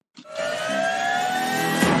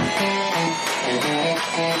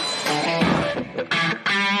And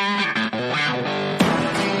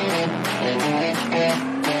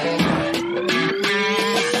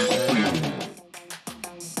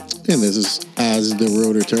this is As the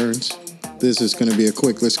Road Returns. This is going to be a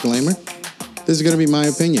quick disclaimer. This is going to be my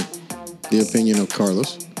opinion. The opinion of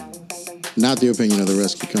Carlos. Not the opinion of the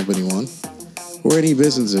Rescue Company One. Or any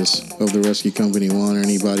businesses of the Rescue Company One or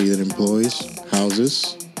anybody that employs,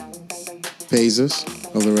 houses, pays us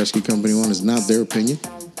of the Rescue Company One. Is not their opinion.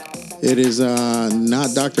 It is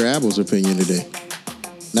not Dr. Abel's opinion today.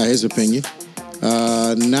 Not his opinion.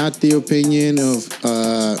 Not the opinion of,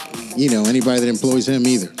 anybody that employs him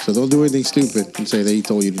either. So don't do anything stupid and say that he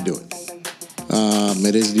told you to do it.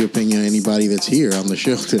 It is the opinion of anybody that's here on the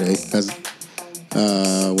show today,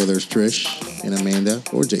 whether it's Trish and Amanda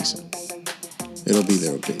or Jason. It'll be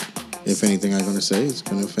their opinion. If anything I'm going to say is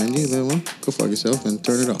going to offend you, then go fuck yourself and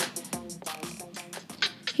turn it off.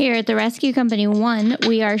 Here at the Rescue Company One,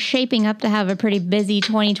 we are shaping up to have a pretty busy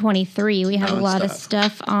 2023. We have a lot of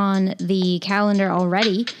stuff on the calendar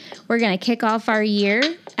already. We're going to kick off our year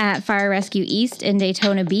at Fire Rescue East in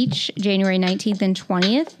Daytona Beach, January 19th and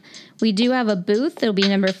 20th. We do have a booth. It'll be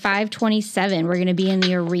number 527. We're going to be in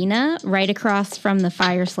the arena right across from the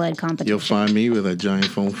fire sled competition. You'll find me with a giant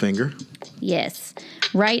foam finger. Yes.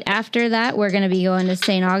 Right after that, we're going to be going to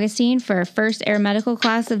St. Augustine for our first air medical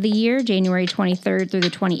class of the year, January 23rd through the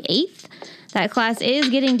 28th. That class is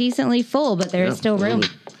getting decently full, but there is still room.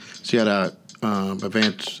 So you had a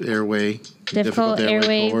advanced airway, difficult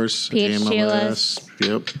airway course, PHTLS.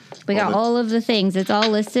 Yep. We got all of the things. It's all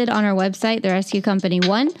listed on our website, The Rescue Company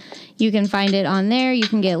One. You can find it on there. You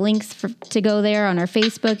can get links to go there on our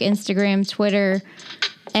Facebook, Instagram, Twitter.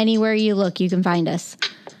 Anywhere you look, you can find us.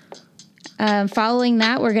 Following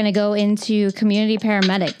that, we're going to go into Community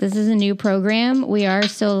Paramedic. This is a new program. We are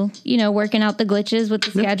still, working out the glitches with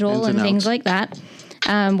the schedule and things like that.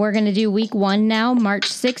 We're going to do week 1 now, March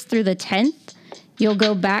 6th through the 10th. You'll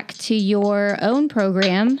go back to your own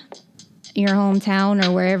program, your hometown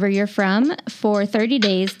or wherever you're from, for 30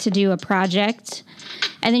 days to do a project.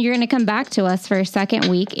 And then you're going to come back to us for a second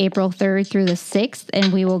week, April 3rd through the 6th,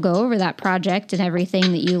 and we will go over that project and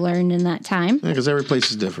everything that you learned in that time. Yeah, because every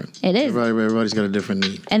place is different. It is. Everybody's got a different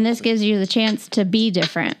need. And this gives you the chance to be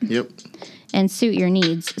different. Yep. And suit your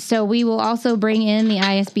needs. So we will also bring in the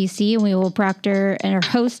ISBC, and we will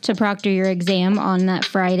host to proctor your exam on that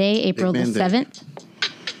Friday, April the 7th.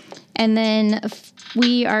 And then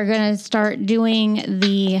we are going to start doing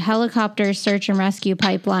the helicopter search and rescue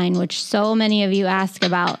pipeline, which so many of you ask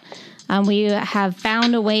about. We have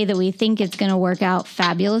found a way that we think it's going to work out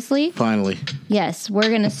fabulously. Finally. Yes, we're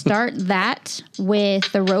going to start that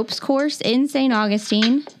with the ropes course in St.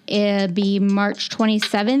 Augustine. It'll be March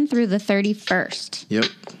 27th through the 31st. Yep.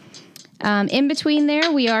 In between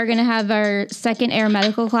there, we are going to have our second air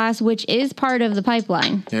medical class, which is part of the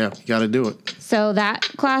pipeline. Yeah, you got to do it. So that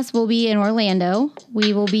class will be in Orlando.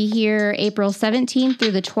 We will be here April 17th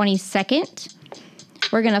through the 22nd.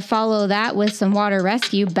 We're going to follow that with some water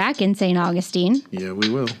rescue back in St. Augustine. Yeah, we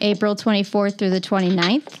will. April 24th through the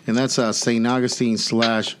 29th. And that's St. Augustine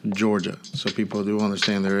 / Georgia. So people do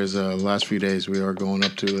understand there is last few days we are going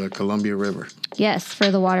up to the Columbia River. Yes,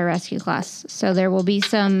 for the water rescue class. So there will be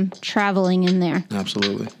some traveling in there.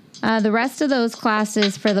 Absolutely. The rest of those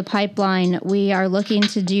classes for the pipeline, we are looking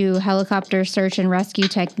to do helicopter search and rescue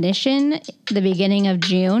technician the beginning of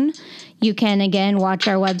June. You can, again, watch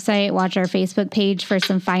our website, watch our Facebook page for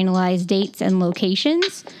some finalized dates and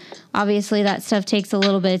locations. Obviously, that stuff takes a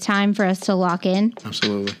little bit of time for us to lock in.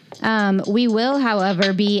 Absolutely. We will,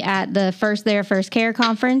 however, be at the First Care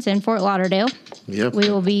conference in Fort Lauderdale. Yep.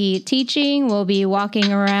 We will be teaching. We'll be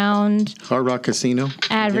walking around. Hard Rock Casino.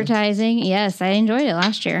 Advertising. Yes, I enjoyed it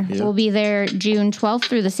last year. Yep. We'll be there June 12th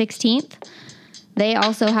through the 16th. They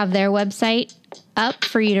also have their website up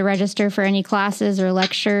for you to register for any classes or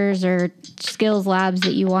lectures or skills labs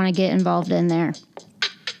that you want to get involved in there.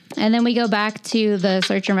 And then we go back to the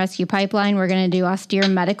search and rescue pipeline. We're going to do austere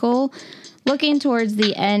medical, looking towards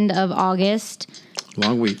the end of August.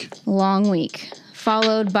 Long week.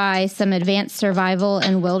 Followed by some advanced survival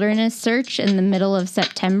and wilderness search in the middle of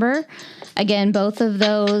September. Again, both of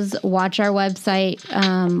those, watch our website.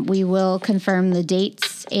 We will confirm the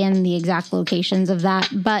dates and the exact locations of that.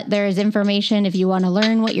 But there is information if you want to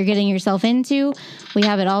learn what you're getting yourself into. We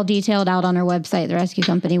have it all detailed out on our website,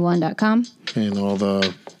 therescuecompany1.com. And all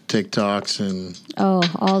the TikToks and...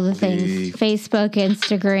 all the things. Facebook,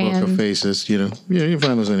 Instagram. Book of Faces, you can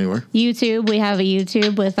find those anywhere. YouTube, we have a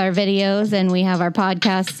YouTube with our videos, and we have our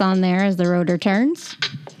podcasts on there as The Road Returns.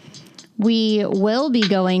 We will be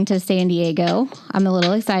going to San Diego. I'm a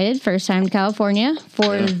little excited. First time to California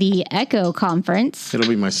for the Echo Conference. It'll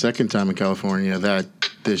be my second time in California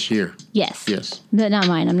this year. Yes. Yes. But not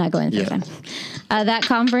mine. I'm not going the third time. That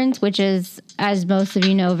conference, which is, as most of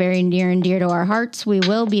you know, very near and dear to our hearts, we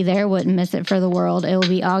will be there. Wouldn't miss it for the world. It will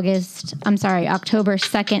be October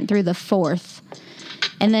 2nd through the 4th.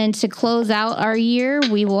 And then to close out our year,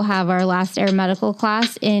 we will have our last air medical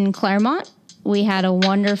class in Claremont. We had a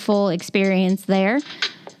wonderful experience there,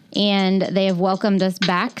 and they have welcomed us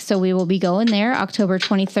back. So we will be going there October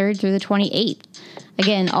 23rd through the 28th.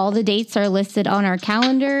 Again, all the dates are listed on our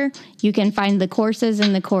calendar. You can find the courses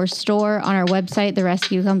in the course store on our website,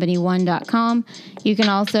 therescuecompany1.com. You can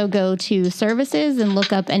also go to services and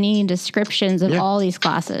look up any descriptions of all these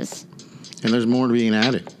classes. And there's more being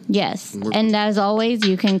added. Yes. And as always,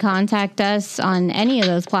 you can contact us on any of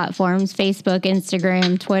those platforms, Facebook,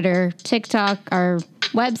 Instagram, Twitter, TikTok, our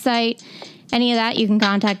website, any of that. You can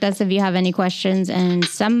contact us if you have any questions, and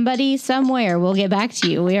somebody somewhere will get back to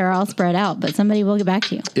you. We are all spread out, but somebody will get back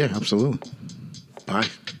to you. Yeah, absolutely. Bye.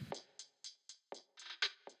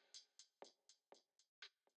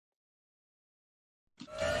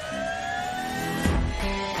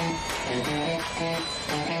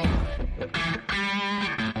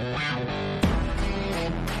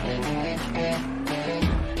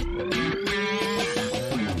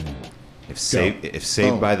 If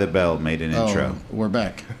Saved by the Bell made an intro. We're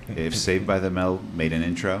back. If Saved by the Bell made an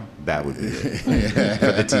intro, that would be it.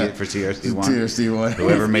 For TRC1. TRC1.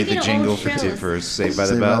 Whoever made the Speaking of jingle old for Saved by the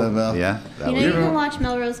Saved by Bell. the Bell. Yeah. You can watch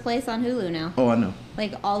Melrose Place on Hulu now. Oh, I know.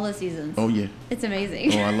 Like all the seasons. Oh, yeah. It's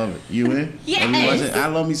amazing. Oh, I love it. You in? Yes. Have you watched it? I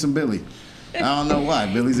love me some Billy. I don't know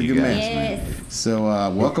why. Billy's a good man. Yes. So,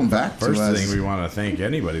 welcome back First to us. thing, we want to thank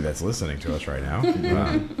anybody that's listening to us right now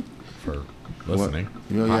for listening.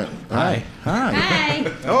 Oh, yeah. Hi. Hi.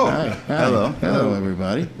 Hi. Oh, Hi. hello. Hello,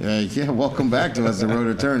 everybody. Welcome back to As the Road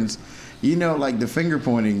Returns. You know, like the finger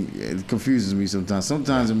pointing, it confuses me sometimes.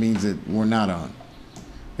 Sometimes it means that we're not on.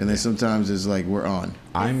 And then sometimes it's like we're on.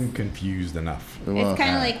 I'm confused enough. It's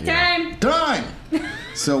kind of like time. Time!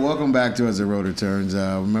 So welcome back to As the Road Returns.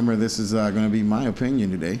 Remember, this is going to be my opinion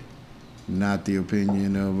today. Not the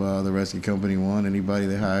opinion of the Rescue Company One. Anybody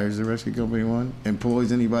that hires the Rescue Company One.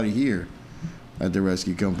 Employs anybody here at the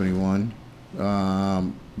Rescue Company One.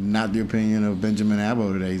 Not the opinion of Benjamin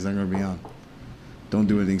Abbo today. He's not going to be on. Don't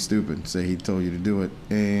do anything stupid. Say he told you to do it.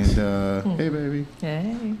 And, hey, baby.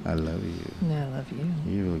 Hey. I love you. I love you.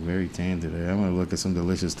 You look very tan today. I'm going to look at some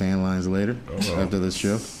delicious tan lines later after this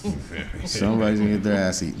show. Somebody's going to get their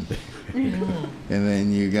ass eaten. And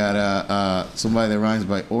then you got somebody that rhymes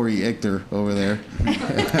by Ori Ictor over there.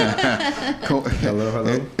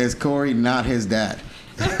 Hello. It's Corey, not his dad.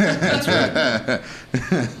 That's right.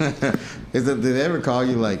 Did they ever call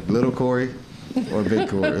you like Little Corey or Big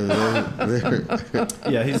Corey?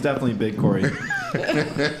 Yeah, he's definitely Big Corey.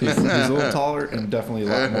 He's a little taller and definitely a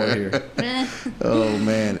lot more here. Oh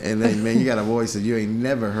man! And then man, you got a voice that you ain't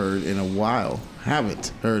never heard in a while.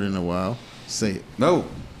 Haven't heard in a while. Say it. No.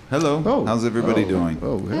 Hello. Oh. How's everybody doing?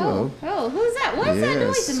 Oh, hello. Oh, who's that? What's that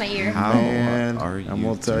noise in my ear? How Man, are you? I'm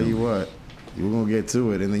gonna tell you what. We're gonna get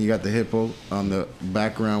to it, and then you got the hippo on the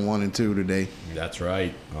background 1 and 2 today, That's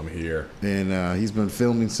right. I'm here. and he's been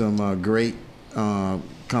filming some great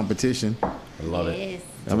competition. I love it. Yes.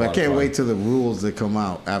 It's a lot I of can't fun. wait till the rules that come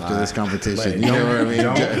out after this competition. Like, You know what I mean?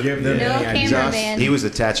 Don't give them No any ideas. cameraman. He was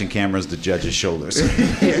attaching cameras to judges' shoulders. You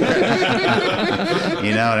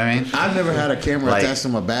know what I mean? I've never had a camera Like, attached to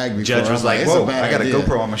my bag before. Judge was I'm like, it's a "Whoa, bad I got idea." a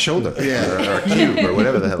GoPro on my shoulder, Yeah. or a cube, or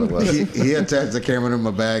whatever the hell it was." He attached the camera to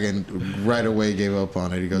my bag and right away gave up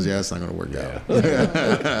on it. He goes, "Yeah, it's not gonna work out."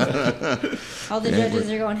 All the judges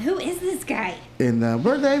are going, who is this guy? And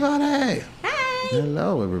birthday party. Hi.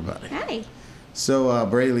 Hello, everybody. Hi. So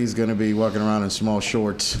Brayley's gonna be walking around in small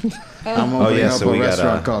shorts. I'm opening up so a we got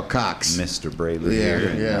restaurant called Cox. Mr. Braley Yeah, here.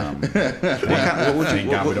 And, yeah. what would Thank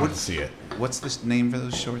God we don't what- see it. what's the name for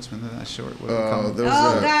those shorts when they're that short? What do we call them? Those,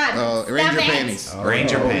 God. Ranger Stop it. panties.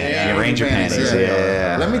 Ranger Oh, panties. yeah, Yeah, Ranger panties. yeah.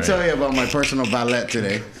 Yeah. Let me tell you about my personal valet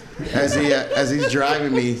today. As he's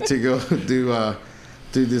driving me to go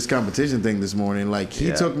do this competition thing this morning, like he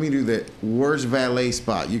Yeah. took me to the worst valet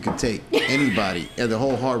spot you could take anybody at the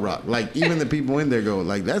whole Hard Rock. Like even the people in there go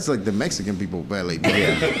like, that's like the Mexican people valet.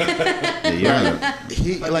 Yeah, you're Like,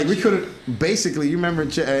 he like we could have basically. You remember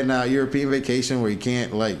in European Vacation where you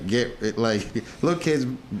can't like get it, like look kids,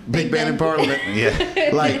 Big Ben in Parliament. yeah.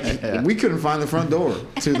 Like we couldn't find the front door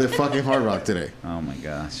to the fucking Hard Rock today. Oh my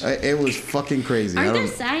gosh. It was fucking crazy. Aren't I there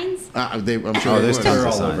don't- signs? I'm sure Oh, there's there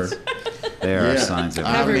tons was. of signs. There are signs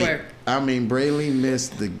I everywhere. mean, Everywhere. I mean, Brayley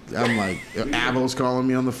missed the. I'm like, Avo's calling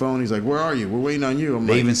me on the phone. He's like, "Where are you? We're waiting on you." I'm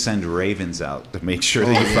They like, even send ravens out to make sure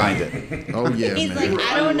that you find it. "Oh yeah, He's man." like,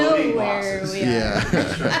 I don't know where we are.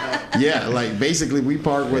 Yeah, yeah. Like basically, we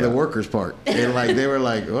park where the workers park, and like they were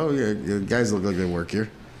like, "Oh yeah, you guys look like they work here."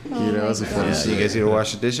 You know, it's a funny Yeah, shit. you guys here to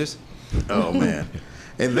wash the dishes? Oh man.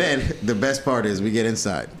 And then the best part is we get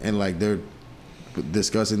inside and like they're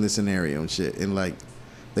discussing the scenario and shit, and like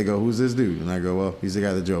they go, "Who's this dude?" And I go, "Well, he's the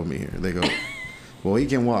guy that drove me here." They go, "Well, he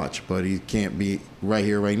can watch, but he can't be right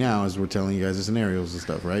here right now as we're telling you guys the scenarios and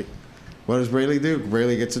stuff, right?" What does Brayley do?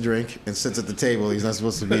 Brayley gets a drink and sits at the table he's not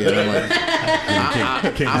supposed to be at. I'm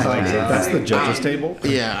like, That's the judge's table.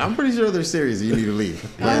 yeah, I'm pretty sure they're serious. You need to leave.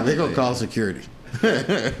 Like, they're gonna call security.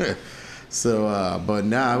 So, but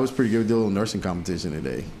nah, it was pretty good. We did a little nursing competition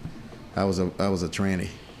today. I was a tranny.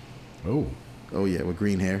 Oh. Oh yeah, with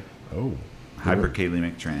green hair. Oh.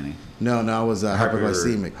 Hyperkalemic tranny. No, I was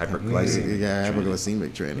hyperglycemic. Hyperglycemic. Yeah,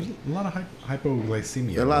 hyperglycemic tranny. A lot of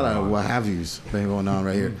hypoglycemia. A lot of what have yous been going on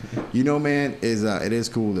right here. You know, man, it is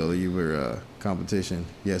cool though that you were competition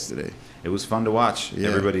yesterday. It was fun to watch. Yeah.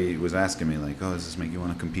 Everybody was asking me like, "Oh, does this make you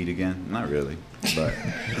want to compete again?" Not really, but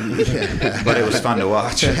but it was fun to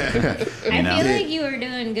watch. I feel like you were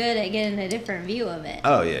doing good at getting a different view of it.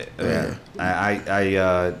 Oh yeah, Yeah.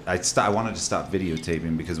 I wanted to stop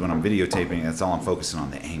videotaping because when I'm videotaping, that's all I'm focusing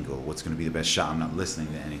on, the angle, what's going to be the best shot. I'm not listening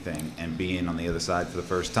to anything. And being on the other side for the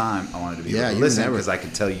first time, I wanted to be able to you listen never- because I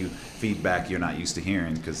could tell you feedback you're not used to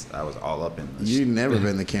hearing because I was all up in this. You've never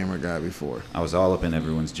been the camera guy before. I was all up in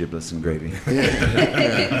everyone's giblets and gravy.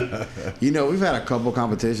 You know, we've had a couple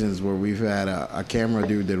competitions where we've had a camera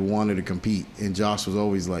dude that wanted to compete, and Josh was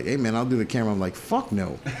always like, "Hey man, I'll do the camera." I'm like, "Fuck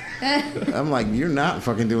no." I'm like, "You're not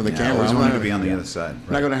fucking doing the I camera." always I'm wanted not to be on the other side.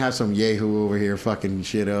 I'm not gonna have some yahoo over here fucking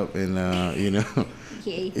shit up, and you know.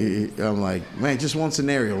 I'm like, man, just one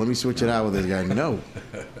scenario. Let me switch it out with this guy. No.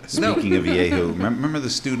 Speaking of Yahoo, remember the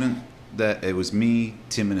student that it was me,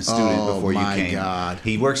 Tim, and a student Oh, before you my came? God.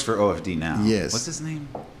 He works for OFD now. Yes. What's his name?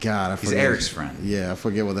 God, I He's forget. Eric's friend. Yeah, I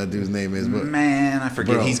forget what that dude's name is, but Man, I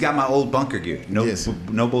forget. Bro. He's got my old bunker gear. No, Yes.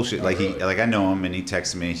 no bullshit. Like I know him, and he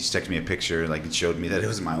texted me. He texted me a picture. Like it showed me that it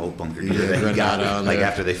was my old bunker gear Yeah, that he got. Granada on Like there.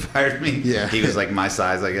 after they fired me. Yeah. He was like my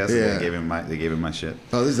size, I guess. and Yeah. They gave him my shit.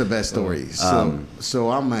 oh, this is the best story.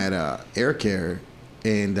 So I'm at Air Care,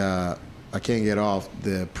 and I can't get off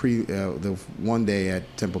the one day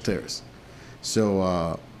at Temple Terrace.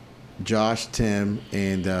 So Josh, Tim,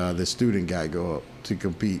 and the student guy go up to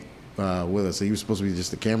compete with us. So he was supposed to be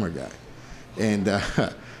just the camera guy, and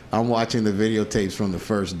I'm watching the videotapes from the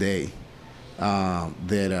first day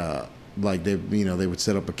that like they would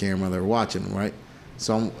set up a camera. They were watching them, right?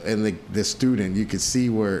 So the student, you could see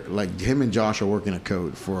where like him and Josh are working a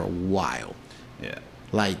code for a while. Yeah.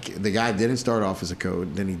 Like the guy didn't start off as a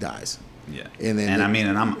code, then he dies. Yeah. And then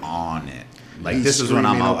and I'm on it. Like He's this is when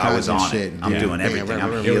screaming all I was kinds of on shit. it. I'm Yeah. doing Yeah, everything. right,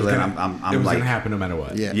 I'm right, feeling. it I'm was like gonna happen no matter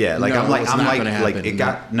what. Yeah. Yeah, like No, I'm like it's I'm not like gonna like happen, it no.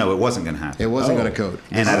 got no, it wasn't gonna happen. It wasn't Oh. gonna code.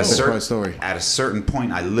 And This is the story. at a certain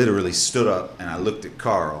point, I literally stood up and I looked at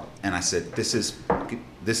Carl and I said, "This is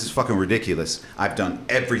fucking ridiculous. I've done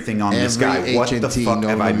everything on this Every guy. What the H&T fuck known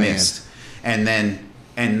have I to man." missed?" And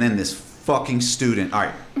then this fucking student. All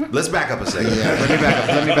right, let's back up a second. Yeah.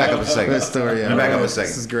 Let me back up a second. Good story. Yeah. Let me back up a second.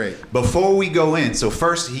 This is great. Before we go in, so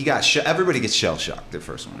first he got everybody gets shell shocked the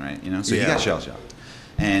first one, right? You know, so he Yeah. got shell shocked,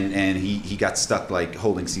 and he got stuck like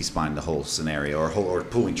holding C-spine the whole scenario, or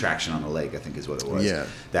pulling traction on the leg, I think is what it was. Yeah.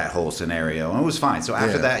 That whole scenario, and it was fine. So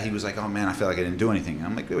after Yeah. that, he was like, "Oh man, I feel like I didn't do anything." And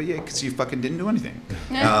I'm like, "Oh yeah, because you fucking didn't do anything."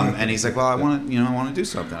 And he's like, "Well, I want to do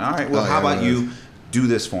something." All right, well, Oh, how yeah, about yeah. you do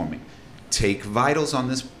this for me? Take vitals on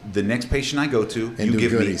the next patient I go to. And you do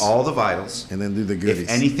give goodies. me all the vitals. And then do the goodies. If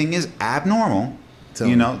anything is abnormal, Tell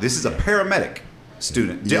you me. know, this is a paramedic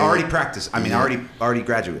student. Yeah. Already practiced. I mean, Yeah. already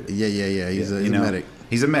graduated. Yeah. He's a You know, medic.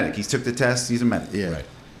 He's a medic. He took the test. He's a medic. Yeah.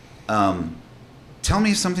 Right. Tell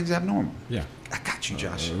me if something's abnormal. Yeah. I got you,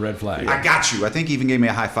 Josh. Red flag. I got you. I think he even gave me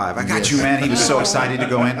a high five. I got Yes. you, man. He was so excited to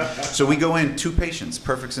go in. So we go in, 2 patients,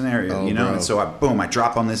 perfect scenario, Oh, you know. bro. And so I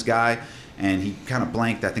drop on this guy, and he kind of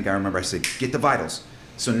blanked. I think I remember I said, "Get the vitals."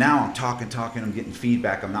 So now I'm talking. I'm getting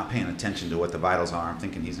feedback. I'm not paying attention to what the vitals are. I'm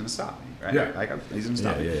thinking he's gonna stop me, right? Yeah. He's gonna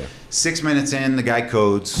stop me. Yeah. 6 minutes in, the guy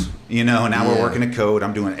codes. You know, now we're Yeah. working a code.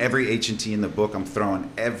 I'm doing every H&T in the book. I'm throwing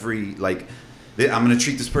every I'm going to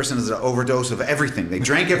treat this person as an overdose of everything. They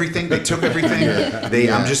drank everything. They took everything.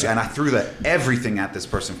 And I threw everything at this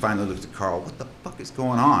person. Finally looked at Carl. What the fuck is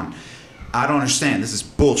going on? I don't understand. This is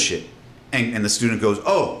bullshit. And the student goes,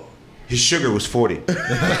 "Oh, his sugar was 40."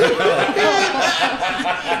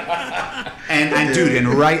 and dude, and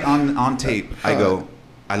right on tape,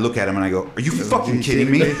 I I look at him and I go, "Are you fucking kidding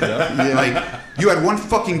me? Like, you had one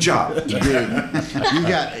fucking job." Dude,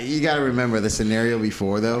 you got to remember the scenario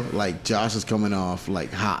before though. Like Josh is coming off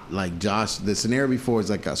like hot. Like Josh, the scenario before is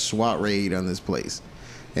like a SWAT raid on this place,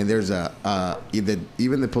 and there's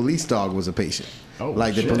even the police dog was a patient. Oh,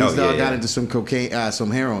 like the shit. police dog got yeah. into some cocaine,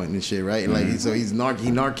 some heroin and shit, right? Like so he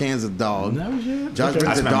Narcans the dog. No shit. Josh I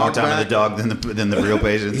brings the spent more dog time back. with the dog than the real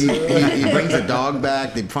patients. He brings the dog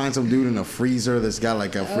back. They find some dude in a freezer that's got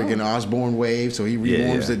like a freaking Osborne wave. So he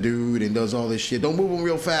rewarms the dude and does all this shit. Don't move him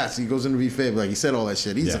real fast. He goes into refib. Like he said all that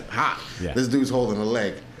shit. He's hot. Yeah. This dude's holding a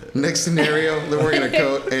leg. Next scenario, they're wearing a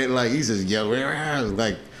coat and like he's just yelling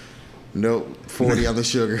like, nope, 40 on the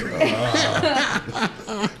sugar.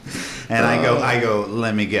 And I go,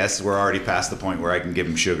 let me guess, we're already past the point where I can give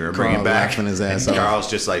him sugar and bring Carl him back. laughing his ass and off. Carl's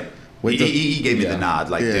just like, Wait till- he gave me the nod,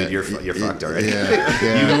 like, Yeah. dude, you're fucked already.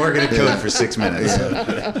 Yeah. You've been working at code for 6 minutes.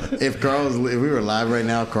 If we were live right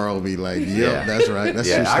now, Carl would be like, yep, that's right. That's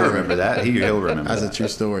true I story. remember that. He'll remember That's that. a true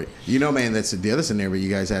story. You know, man, that's the other scenario you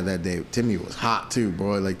guys had that day. Timmy was hot too,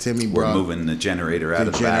 bro. Like Timmy We're brought moving the generator out the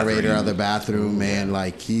of the generator bathroom. out of the bathroom, man.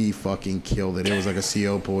 Like he fucking killed it. It was like a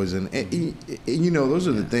CO poison. And you know, those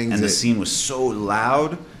are the things. And that, the scene was so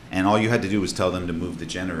loud, and all you had to do was tell them to move the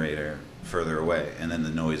generator further away, and then the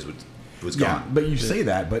noise was Yeah, gone. but you say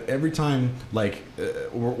that, but every time like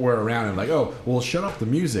we're around and like, oh, well, shut up the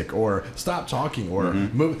music or stop talking or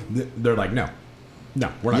move, they're like, no,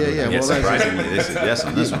 we're not. Yeah, doing yeah, that. Yeah, well, that's- surprisingly, they said yes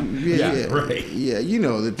on this one. Yeah, right. Yeah, you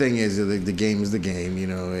know, the thing is, the game is the game, you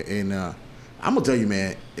know. And I'm gonna tell you,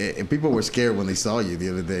 man. And people were scared when they saw you the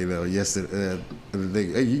other day, though. Yesterday,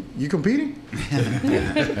 hey, you competing?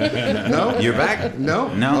 No, You're back?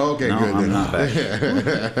 No, No. Oh, okay, No, good. I'm then. not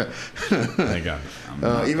back. Thank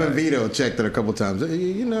God. Even Vito checked it a couple times. Hey,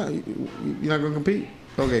 you're not gonna compete?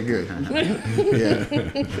 Okay, good. Yeah.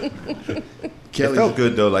 It Kelly, felt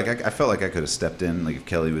good though. Like I felt like I could have stepped in. Like if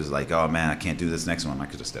Kelly was like, "Oh man, I can't do this next one," I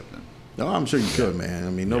could have stepped in. Oh, I'm sure you could, man. I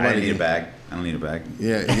mean, I nobody didn't need a bag. I don't need a bag.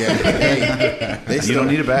 Yeah. Hey, they You don't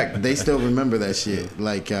need a bag. They still remember that shit.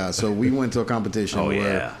 Like, so we went to a competition Oh,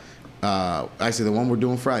 where, actually, the one we're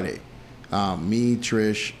doing Friday, me,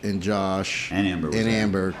 Trish, and Josh And Amber was there.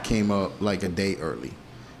 Amber came up like a day early.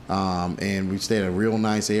 And we stayed at a real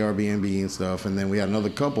nice Airbnb and stuff. And then we had another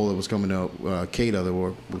couple that was coming up, Kata, that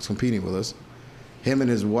was competing with us. Him and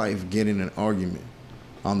his wife get in an argument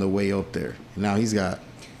on the way up there. Now he's got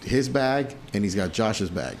his bag and he's got Josh's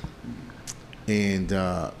bag. And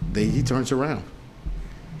he turns around.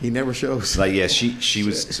 He never shows. Like yeah, she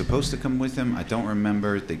was supposed to come with him. I don't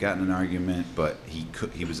remember. They got in an argument, but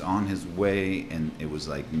he was on his way, and it was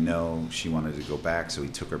like no, she wanted to go back, so he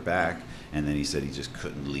took her back, and then he said he just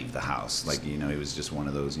couldn't leave the house. Like you know, he was just one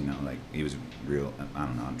of those. You know, like he was real. I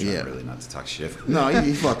don't know. I'm trying really not to talk shit. No,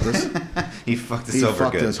 he fucked us. He fucked us He over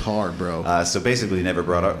fucked good. us hard, bro. So basically, never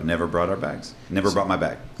brought our bags. Never brought my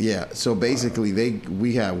bag. Yeah. So basically,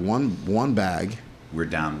 we had one bag. We're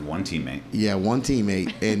down one teammate. Yeah, one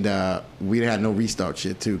teammate, and we had no restock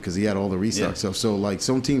shit too because he had all the restock stuff. So like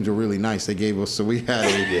some teams were really nice. They gave us we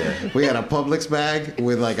had a Publix bag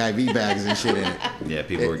with like IV bags and shit in it. Yeah,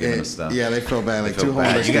 people were giving us stuff. Yeah, they felt bad. Like Felt two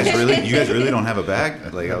bad. homeless. You guys really don't have a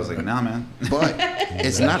bag? Like I was like, nah, man. But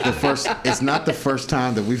it's not the first. It's not the first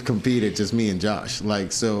time that we've competed, just me and Josh.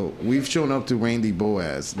 Like so, we've shown up to Randy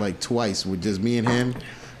Boaz like twice with just me and him.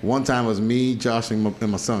 One time was me, Josh, and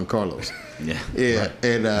my son Carlos. Yeah. Yeah,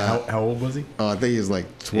 and How old was he? I think he was like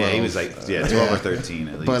 12. Yeah, he was like 12 or 13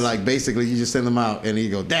 at least. But like basically, you just send them out, and he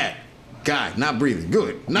go, "Dad, guy, not breathing,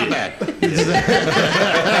 good, not bad."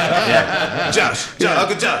 yeah, Josh,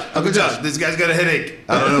 Uncle Josh, this guy's got a headache.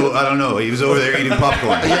 I don't know. He was over there eating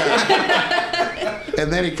popcorn.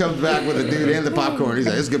 And then he comes back with the dude and the popcorn. He's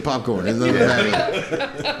like, "It's good popcorn." It's nothing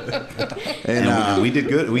bad. And we did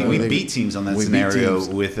good. We beat teams on that we beat scenario teams.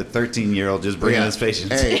 with a 13-year-old just bringing us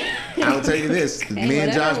patients. Hey, I'll tell you this: me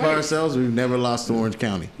and Josh by ourselves, we've never lost to Orange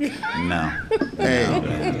County. No. Hey,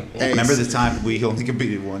 Remember the time we only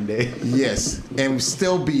competed one day? Yes, and we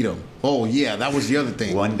still beat them. Oh yeah, that was the other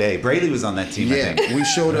thing. One day. Braley was on that team, I Yeah, think. we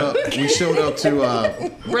showed up. We showed up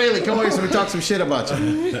to Braley. Come over here so we talk some shit about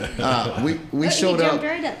you. We showed up. jumped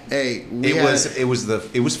right up. Hey, It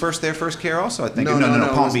was first there, first care also, I think. No, it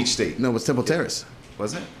Palm was- Beach State. No, it was Temple Terrace.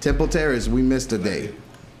 Was it? Temple Terrace, we missed a day.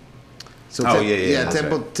 So Yeah,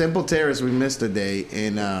 that's Temple Terrace, we missed a day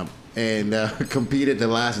and competed the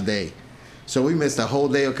last day. So we missed a whole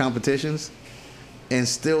day of competitions and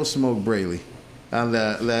still smoked Braley. On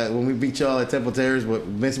the when we beat y'all at Temple Terrace,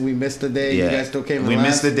 we missed the day. You guys still came. We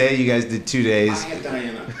missed the day. You guys did 2 days.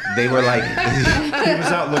 They were like, He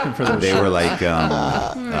was out looking for those. they were like,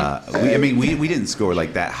 we didn't score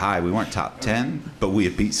like that high. We weren't top 10, but we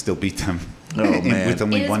had still beat them. Oh, man. With It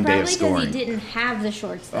only was one day probably of because scoring. he didn't have the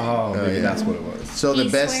shorts then. Oh, maybe that's what it was. So he the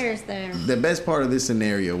best. swears there. The best part of this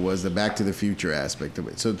scenario was the Back to the Future aspect of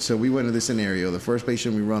it. So we went to this scenario. The first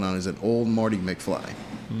patient we run on is an old Marty McFly,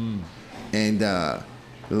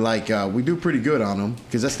 and we do pretty good on him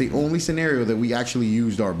because that's the only scenario that we actually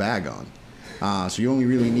used our bag on. So you only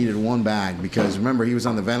really needed one bag because remember he was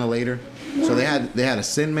on the ventilator. So they had a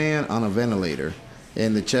Sin Man on a ventilator,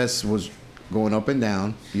 and the chest was going up and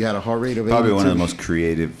down. You had a heart rate of Probably 82. one of the most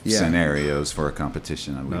creative Yeah. scenarios for a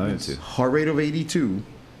competition I've been Nice. to. Heart rate of 82,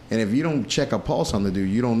 and if you don't check a pulse on the dude,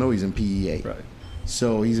 you don't know he's in PEA. Right.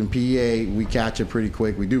 So he's in PEA. We catch it pretty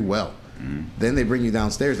quick. We do well. Then they bring you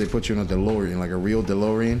downstairs. They put you in a DeLorean, like a real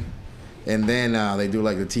DeLorean, and then they do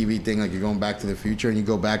like the TV thing, like you're going back to the future, and you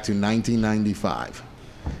go back to 1995,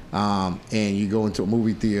 and you go into a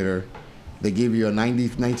movie theater. They give you a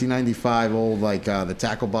 1995 old the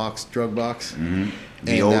tackle box, drug box.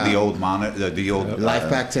 The old monitor, the old Life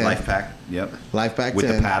Pack 10. Life Pack, yep. Life Pack with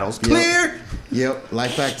 10. the paddles. Yep. Clear. Yep,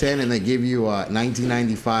 Life Pack 10, and they give you a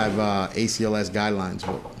 1995 ACLS guidelines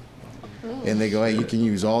book. And they go, hey, you can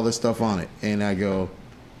use all this stuff on it. And I go,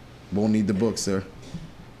 won't need the book, sir.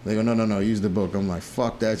 They go, no, use the book. I'm like,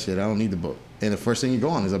 fuck that shit. I don't need the book. And the first thing you go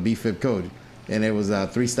on is a BFib code. And it was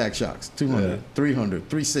 3 stack shocks, 200, 300,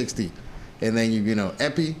 360. And then you know,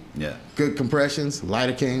 epi, Yeah. good compressions,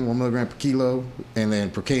 lidocaine, 1 milligram per kilo, and then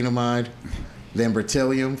procainamide, then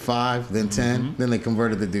beryllium, 5, then 10. Then they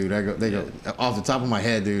converted the dude. They go off the top of my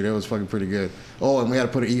head, dude. It was fucking pretty good. Oh, and we had to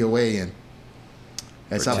put an EOA in.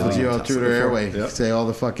 Esophageal through the airway. Yep. Say all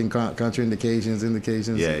the fucking contraindications,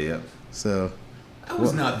 indications. Yeah. So, I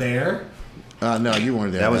was not there. no, you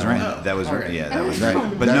weren't there. That was one. right. That was Okay. yeah. That was That-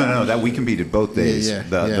 right. But that- no. That we competed both days. Yeah.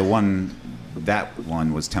 The one, that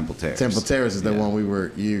one was Temple Terrace. Temple Terrace is the Yeah. one we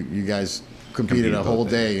were. You guys competed a both whole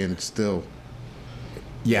days. day and still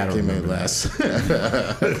Yeah, I don't came in remember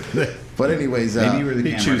that. last. But anyways, Maybe you were the He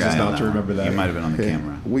camera chooses guy not on to that remember one. that. You might have been on the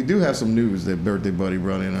camera. we do have some news that Birthday Buddy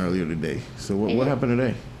brought in earlier today. So what happened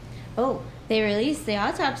today? Oh, they released the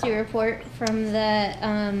autopsy report from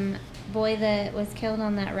the boy that was killed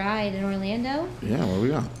on that ride in Orlando. Yeah, what we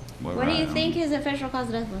got? What do you think his official cause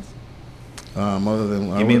of death was? Other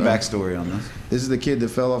than Give me a backstory on this. This is the kid that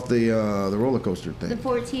fell off the roller coaster The thing.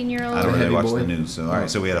 14-year-old. I don't really heavy watch boy? the news. So all right,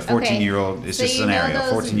 so we had a 14-year-old. It's So just you know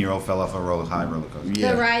scenario. those- 14-year-old fell off a high roller coaster.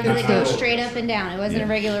 Yeah. The ride that goes straight up and down. It wasn't a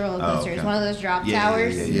regular roller Oh, coaster. It's okay. one of those drop Yeah,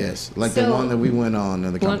 towers. yeah. Yes, like the So- one that we went on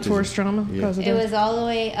in the Blunt competition. force trauma. Yeah. Cause of It death? was all the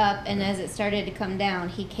way up, and as it started to come down,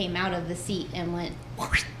 he came out of the seat and went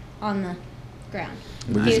on the ground.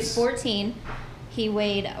 He was Nice. 14. He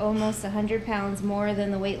weighed almost 100 pounds more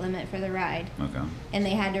than the weight limit for the ride, Okay. and they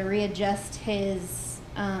had to readjust his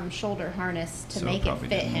shoulder harness to So make it probably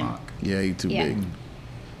fit didn't him. lock. Yeah, you too Yeah. big.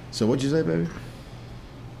 So what'd you say, baby?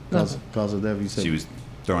 Cause of death, you said. She was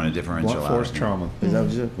throwing a differential Blunt out. force trauma. Is that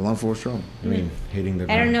what you said? Blunt force trauma. I mean, hitting the I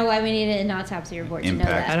don't ground. know why we needed an autopsy report to know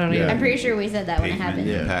Impact. that. I don't Yeah. either. I'm pretty sure we said that when it Pavement happened.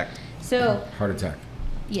 impact. So, Heart attack.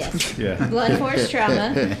 yes. Yeah. Blood force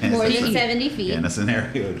trauma, more than 70 feet. Yeah, in a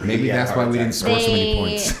scenario. Maybe Yeah, that's why we didn't score so many They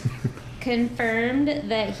points. confirmed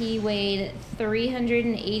that he weighed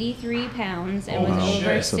 383 pounds and was wow. over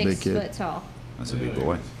That's a big 6 kid. foot tall. That's a big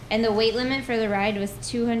boy. And the weight limit for the ride was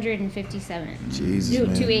 257. Jesus, No,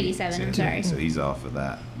 man. 287, I'm sorry. So he's off of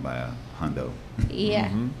that by a hundo. Yeah.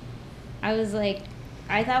 Mm-hmm. I was like,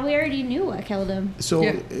 I thought we already knew what killed him. So,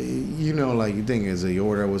 Yeah. you know, like, the thing is, the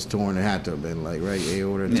aorta was torn. It had to have been, like, right?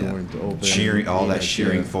 Aorta torn open. Shearing, all Yeah, that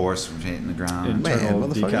shearing yeah. force from hitting the ground. Man, Internal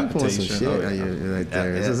motherfucker, you pulling some decapitation. shit Oh, yeah. right there.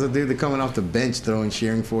 Yeah, This yeah. is a dude that coming off the bench throwing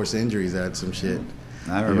shearing force injuries at some shit.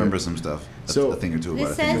 I remember some stuff. So- A thing or two about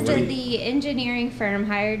This it. says that the engineering firm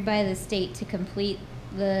hired by the state to complete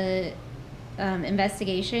the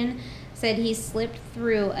investigation said he slipped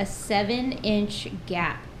through a 7-inch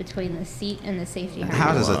gap between the seat and the safety harness.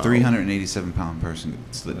 How does a 387-pound person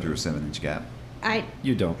slip through a 7-inch gap?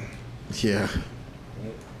 You don't. Yeah.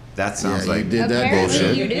 That sounds Yeah, you like did that Apparently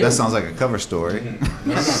bullshit. you do. That sounds like a cover story.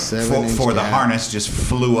 7-inch for the gap. harness just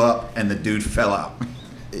flew up and the dude fell out.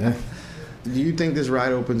 Do you think this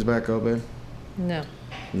ride opens back up, Ed? No.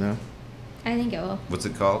 No. I think it will. What's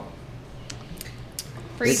it called?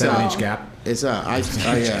 Free It's fall. 7-inch gap. It's yeah.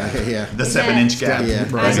 The Is 7-inch gap. Yeah,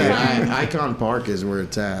 Right. it's at Icon Park is where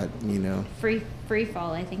it's at, you know. Free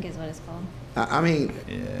fall, I think is what it's called. I mean,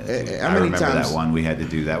 Yeah, how I many remember times? that one we had to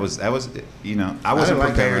do. That was I wasn't like that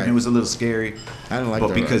prepared, ride. and it was a little scary. I didn't like but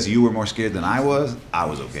that because ride. you were more scared than I was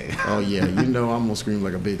okay. Oh yeah, you know I'm gonna scream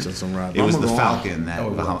like a bitch on some ride. It was I'm the gonna go on. Falcon at Oh,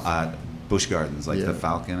 it was. Busch Gardens, like Yeah. the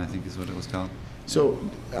Falcon, I think is what it was called. So,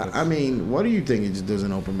 I mean, what do you think it just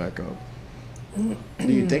doesn't open back up?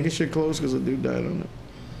 Do you think it should close because a dude died on it?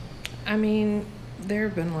 I mean, there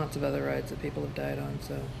have been lots of other rides that people have died on,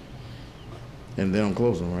 so And they don't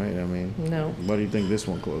close them, right? I mean, no. why do you think this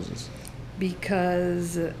one closes?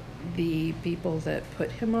 Because the people that put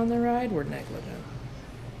him on the ride were negligent.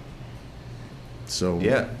 So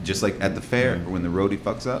Yeah, just like at the fair when the roadie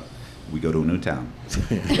fucks up, we go to a new town.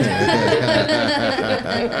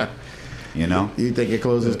 You know? You think it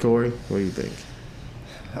closes, Corey? What do you think?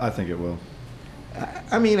 I think it will.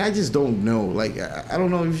 I mean, I just don't know. Like, I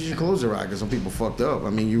don't know if you should close the ride because some people fucked up. I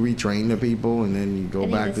mean, you retrain the people and then you go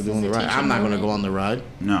Maybe back to this doing is the a ride. teaching I'm not going to moment. go on the ride.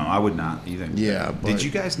 No, I would not either. Yeah, but Did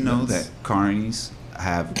you guys know that carnies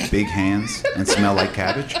have big hands and smell like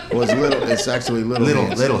cabbage? Well, it's little. It's actually little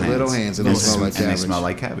hands. Little hands. Little hands, and they smell like And cabbage. they smell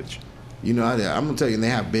like cabbage. You know, I'm gonna tell you, and they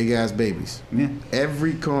have big ass babies. Yeah.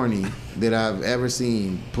 Every carny that I've ever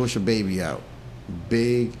seen push a baby out,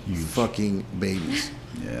 big fucking babies.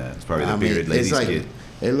 Yeah, it's probably the I mean, bearded ladies it's like kid.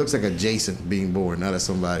 it looks like a Jason being born, not a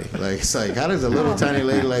somebody. Like it's like how does a little tiny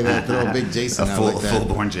lady like that throw a big Jason A out like that?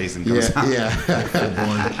 full-born Jason comes out. Yeah.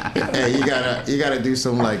 Hey, you gotta do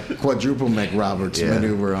some like quadruple mech Roberts Yeah.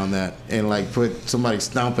 maneuver on that, and like put somebody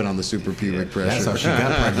stomping on the suprapubic pressure. That's how she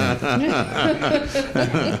got pregnant.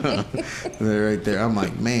 They're right there. I'm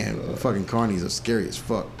like, man, fucking carnies are scary as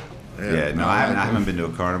fuck. Yeah, no, I haven't been to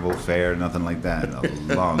a carnival fair, nothing like that in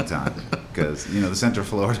a long time. Because, the Central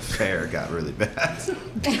Florida Fair got really bad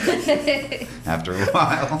after a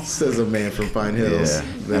while. Says a man from Pine Hills.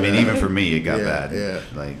 Yeah. I mean, even for me, it got Yeah, bad. yeah.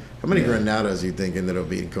 Like, How many yeah. Granadas you think ended up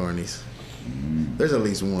being carnies? There's at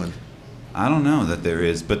least one. I don't know that there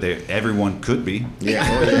is, but everyone could be. Yeah.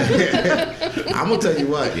 Oh, yeah. I'm gonna tell you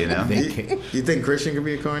what. You know? You think Christian could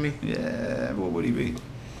be a carny? Yeah, what would he be?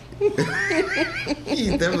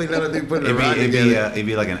 He's definitely not a dude putting a ride It'd together.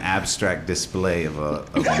 be like an abstract display of a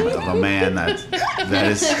man that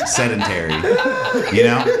is sedentary.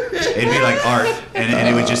 It'd be like art, and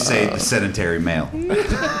it would just say the sedentary male.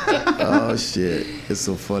 Oh shit, it's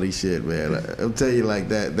some funny shit, man. I'll tell you, like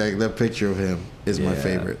that picture of him is my Yeah,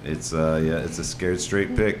 favorite. It's it's a scared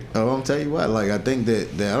straight pick. Oh, I'll tell you what. Like I think that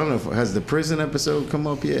I don't know if has the prison episode come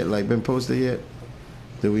up yet, like been posted yet.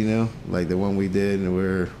 Do we know? Like the one we did, and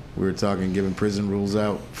we were talking, giving prison rules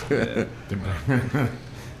out.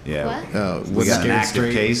 Yeah. What? We got an Scared active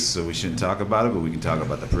straight. case, so we shouldn't talk about it, but we can talk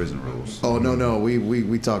about the prison rules. Oh no,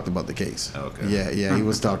 we talked about the case. Okay. Yeah, he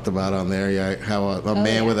was talked about on there. Yeah, how a man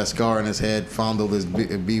yeah. with a scar on his head fondled his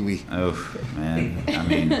Biwi. Oh man, I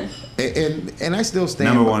mean, And I still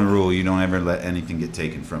stand. number one rule: you don't ever let anything get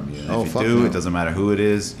taken from you. And Oh, if you fuck do, no. it doesn't matter who it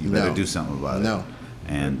is. You better No. do something about it. No.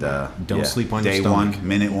 And Don't sleep on your day stomach. 1,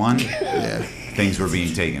 minute 1, Yeah. things were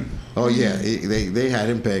being taken. Oh yeah, they had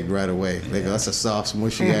him pegged right away. They go, that's a soft,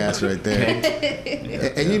 smushy ass right there.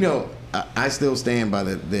 And I still stand by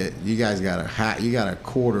that. You guys got a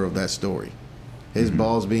quarter of that story. His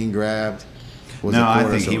balls being grabbed. Was No, a I quarter,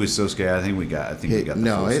 think so he was so scared. I think we got the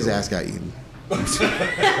no, full his story. ass got eaten.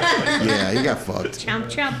 Yeah, he got fucked. Chomp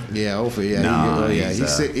chomp. Yeah, hopefully, yeah. No,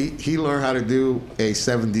 He learned how to do a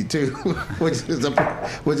 72,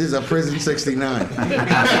 which is a prison 69.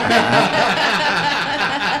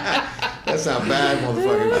 That's how bad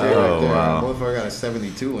motherfucker shit Oh, right there. wow. Motherfucker got a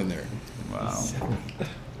 72 in there. Wow.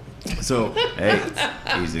 So Hey,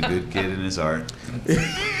 he's a good kid in his heart.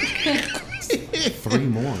 3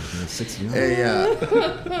 more. 69.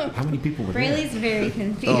 hey, How many people were there? Braylee's very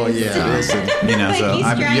confused. oh yeah, listen. Like So he's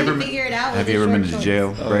have trying you to ever figure it out. have with you his ever been short to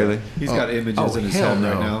jail, shorts. Braley? He's got images Oh, in his hell head no.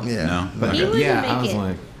 right now. Yeah. No. But He wouldn't Yeah, make I was it.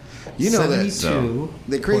 like, you know that 72.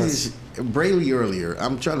 the craziest Braley earlier.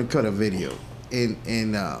 I'm trying to cut a video, and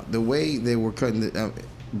the way they were cutting it,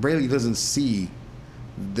 Braley doesn't see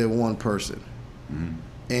the one person,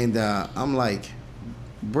 and I'm like,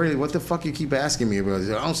 Braley, what the fuck you keep asking me about? He's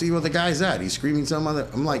like, I don't see where the guy's at. He's screaming some other.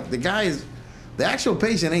 I'm like, the actual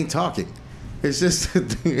patient ain't talking. It's just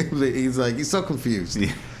he's so confused.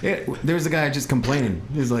 Yeah, there's a guy just complaining.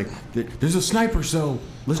 He's like, "There's a sniper, so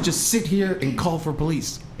let's just sit here and call for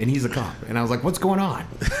police." And he's a cop, and I was like, "What's going on?"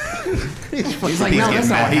 He's like, "No, that's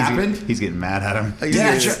not what happened." He's getting mad at him.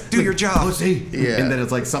 Yeah, Do your job. Pussy. Yeah. And then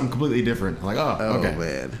it's like something completely different. I'm like, oh, Oh okay.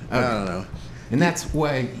 man, I don't know. And that's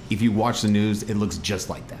why, if you watch the news, it looks just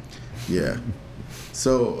like that. Yeah.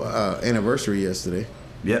 So anniversary yesterday.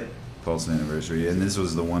 Yep. Pulse anniversary, and this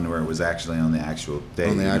was the one where it was actually on the actual day.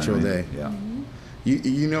 On the you know actual what I mean? day. Yeah.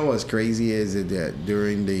 You know what's crazy is that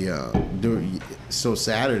during so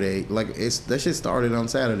Saturday, like that shit started on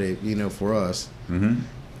Saturday, for us. Mm-hmm.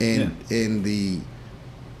 And in the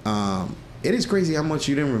it is crazy how much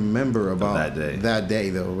you didn't remember about that day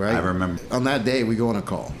though, right? I remember. On that day we go on a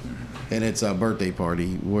call, and it's a birthday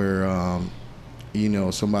party where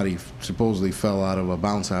somebody supposedly fell out of a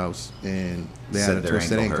bounce house and they had a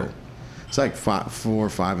twisted ankle. It's like 4 or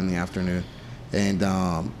 5 in the afternoon.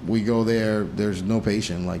 And we go there. There's no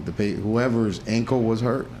patient. Like whoever's ankle was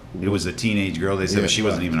hurt. It was a teenage girl. They said she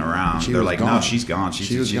wasn't even around. They're like, gone. no, she's gone.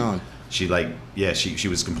 She was gone. She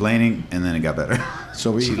was complaining, and then it got better.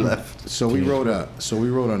 So she left. So we wrote a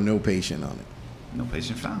no patient on it. No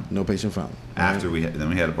patient found. No patient found. After we had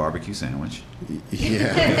a barbecue sandwich.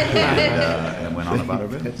 Yeah. And went on about our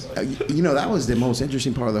business. That was the most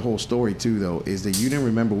interesting part of the whole story too, though, is that you didn't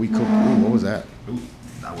remember we cooked. Ooh, what was that? Ooh,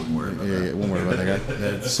 I wouldn't worry about that. Yeah, won't worry about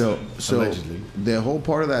that guy. So Allegedly. The whole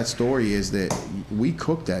part of that story is that we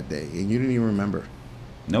cooked that day, and you didn't even remember.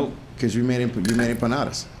 Nope. Because you made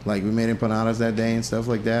empanadas. Like, we made empanadas that day and stuff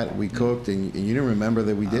like that. We cooked, and you didn't remember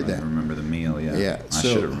that we did that. I remember the meal, yeah. Yeah. I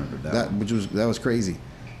should have remembered that. That was crazy.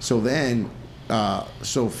 So then,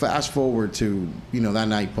 fast forward to, that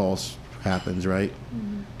night pulse happens, right?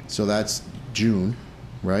 Mm-hmm. So that's June,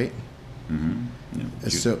 right? Mm-hmm.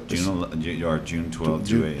 Yeah. June 12,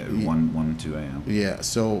 2 a.m., 1, 2 a.m. Yeah.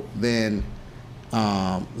 So then,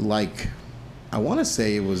 I want to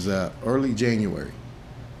say it was early January.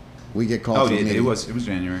 We get called. Oh, it was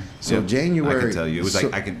January. So January. I can tell you. It was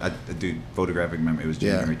I do photographic memory. It was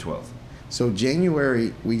January 12th. So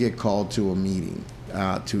January, we get called to a meeting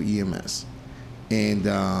to EMS,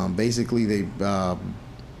 and basically they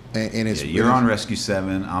and it's you're on Rescue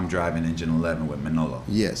 7. I'm driving Engine 11 with Manolo.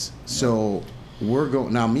 Yes. So we're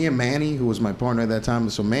going now. Me and Manny, who was my partner at that time.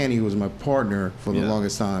 So Manny, who was my partner for the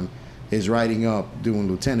longest time, is riding up doing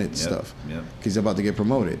lieutenant stuff. Yep. Because he's about to get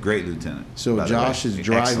promoted. Great lieutenant. So Josh is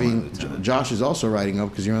driving. Josh is also riding up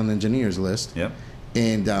because you're on the engineers list. Yep.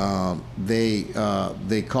 And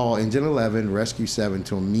they call Engine 11, Rescue 7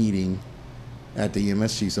 to a meeting at the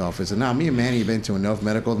EMS chief's office. And now me and Manny have been to enough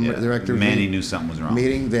medical directors. Manny knew something was wrong.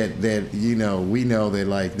 Meeting that we know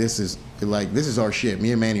that this is our shit.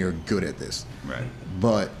 Me and Manny are good at this. Right.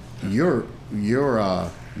 But you're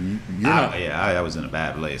I was in a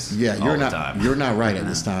bad place. Yeah, you're not. You're not right at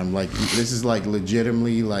this time. Like, this is like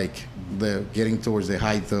legitimately like the getting towards the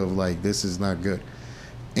height of like this is not good.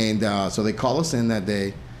 And so they call us in that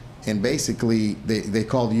day, and basically they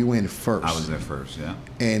called you in first. I was there first, yeah.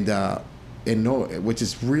 And which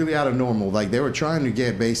is really out of normal. Like, they were trying to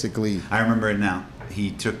get basically. I remember it now.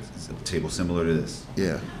 He took a table similar to this.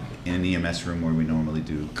 Yeah. In an EMS room where we normally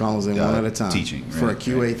do. Calls in one at a time. Teaching. For a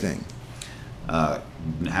QA thing. I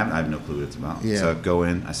have no clue what it's about. Yeah. So I go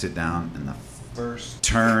in, I sit down, and the first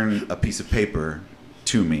turn a piece of paper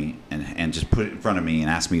to me and just put it in front of me and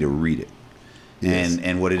ask me to read it. Yes.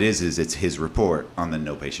 And what it is it's his report on the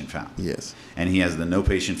no patient found. Yes. And he has the no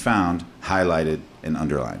patient found highlighted and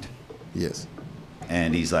underlined. Yes.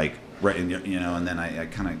 And he's like, right, and and then I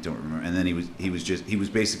kind of don't remember. And then he was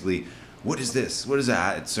basically, what is this? What is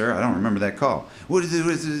that, sir? I don't remember that call. What is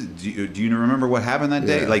this? Do you remember what happened that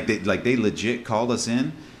day? Yeah. They legit called us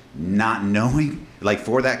in, not knowing,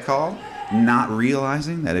 for that call, not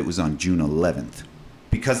realizing that it was on June 11th,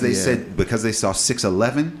 because they saw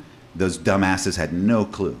 6/11. Those dumbasses had no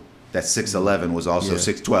clue that 6/11 was also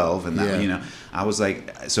 6/12, and that, I was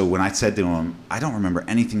like, so when I said to him, I don't remember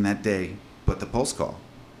anything that day but the pulse call.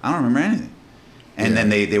 I don't remember anything. And then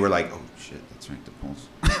they were like, oh shit, that's right, the pulse.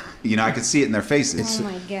 I could see it in their faces. Oh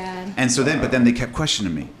my god. And so but then they kept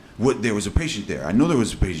questioning me. There was a patient there. I know there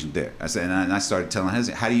was a patient there. I said, and I started telling him,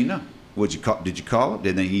 how do you know? Did you call him?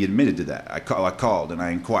 And then he admitted to that. I called and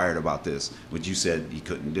I inquired about this, which you said he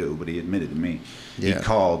couldn't do, but he admitted to me. Yeah. He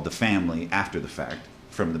called the family after the fact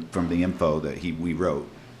from the info that we wrote,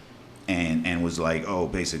 and was like, oh,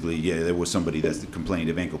 basically, there was somebody that complained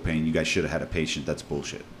of ankle pain. You guys should have had a patient. That's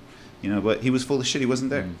bullshit. But he was full of shit. He wasn't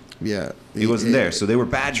there. Yeah. He wasn't there. So they were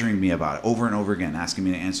badgering me about it over and over again, asking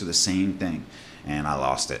me to answer the same thing, and I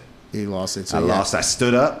lost it. He lost it. So I lost. I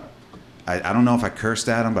stood up. I don't know if I cursed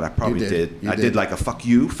at him, but I probably did. I did like a fuck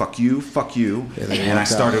you, fuck you, fuck you, and I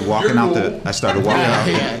started walking out I started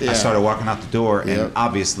walking out the door, and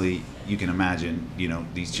obviously you can imagine,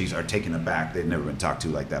 these chiefs are taken aback. They've never been talked to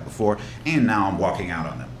like that before, and now I'm walking out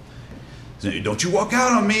on them. So, don't you walk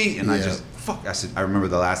out on me? And I just fuck. I said, I remember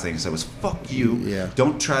the last thing I said was fuck you. Yeah.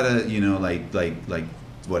 Don't try to like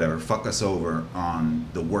whatever, fuck us over on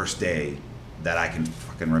the worst day that I can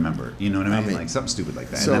fucking remember. You know what I mean? mean, Like something stupid like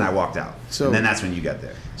that. so- And then I walked out. so- and then that's when you got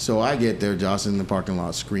there. So I get there, Josh is in the parking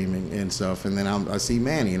lot screaming and stuff, and then I see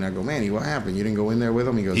Manny, and I go, Manny, what happened? You didn't go in there with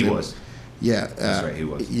him? He goes, He was. Yeah, That's right, he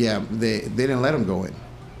was. Yeah, they didn't let him go in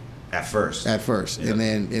At first. at first, Yeah. and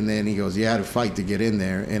then he goes, yeah, I had to fight to get in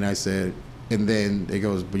there, and I said, and then it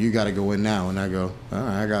goes, but you got to go in now, and I go, all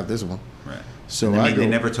right, I got this one. Right. So And I they go,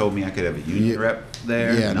 never told me I could have a union Yeah. rep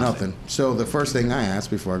there. yeah, nothing. So the first thing I ask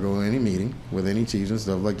before I go to any meeting with any chiefs and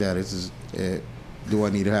stuff like that is do I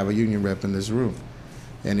need to have a union rep in this room?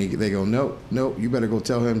 And they go, no, you better go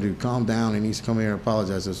tell him to calm down and he needs to come here and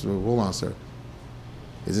apologize. I said, well, hold on, sir.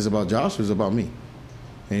 Is this about Josh or is it about me?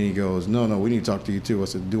 And he goes, no, we need to talk to you too. I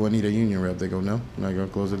said, do I need a union rep? They go, no. And I go,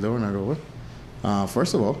 close the door, and I go, what?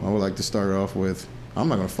 First of all, I would like to start off with, I'm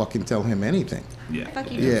not going to fucking tell him anything. Yeah.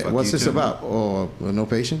 Fuck you. Yeah, Fuck what's you this too. about? Oh, a no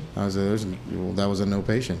patient? I said, well, that was a no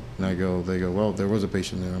patient. And they go, well, there was a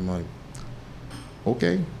patient there. I'm like,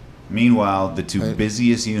 okay. Meanwhile, the two Hey.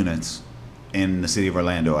 busiest units in the city of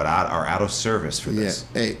Orlando are out of service for this.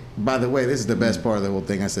 Yeah. Hey, by the way, this is the best part of the whole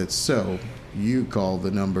thing. I said, so you called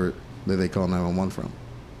the number that they call 911 from?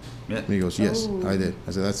 Yeah. And he goes, yes, Oh. I did.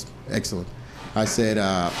 I said, that's excellent. I said,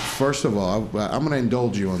 first of all, I'm going to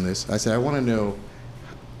indulge you on this. I said, I want to know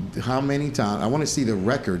how many times, I want to see the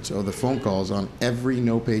records of the phone calls on every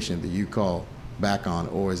no patient that you call back on,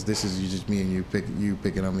 or is just me and you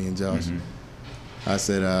picking on me and Josh? I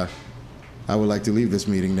said, I would like to leave this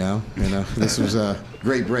meeting now, and this was a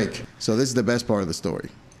great break. So this is the best part of the story.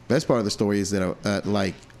 Best part of the story is that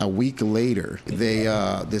like a week later, they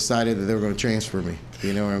decided that they were going to transfer me.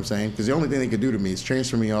 You know what I'm saying? Because the only thing they could do to me is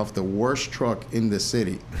transfer me off the worst truck in the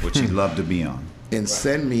city Which he'd love to be on. and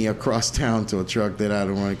send me across town to a truck that I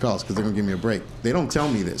don't want to cost because they're going to give me a break. They don't tell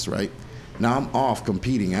me this, right? Now I'm off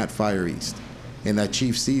competing at Fire East, and that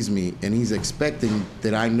chief sees me, and he's expecting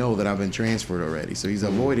that I know that I've been transferred already, so he's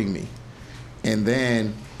avoiding me. And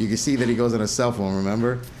then you can see that he goes on his cell phone,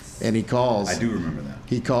 remember? And he calls. I do remember that.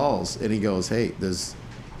 He calls and he goes, "Hey,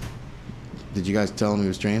 did you guys tell him he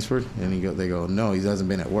was transferred?" And they go, "No, he hasn't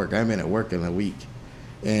been at work. I haven't been at work in a week."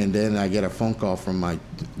 And then I get a phone call from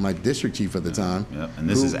my district chief at the time. Yeah. And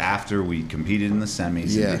this who- is after we competed in the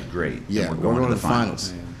semis yeah, and did great. Yeah, And we're going to the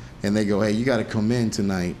finals. And they go, "Hey, you got to come in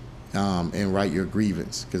tonight and write your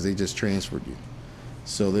grievance because they just transferred you."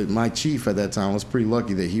 So my chief at that time was pretty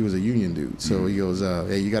lucky that he was a union dude. So he goes,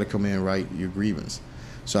 "Hey, you got to come in and write your grievance."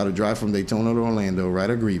 So I had to drive from Daytona to Orlando,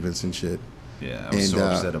 write a grievance and shit. Yeah, I was And, so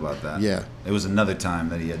upset about that. yeah. It was another time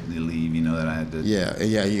that he had to leave, that I had to Yeah,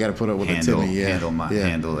 you got to put up with handle, the Timmy. Yeah,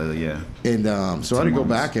 yeah. yeah. And so I had to go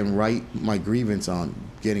back and write my grievance on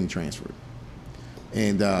getting transferred.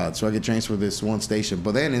 And so I get transferred to this one station.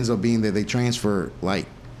 But then it ends up being that they transfer, like,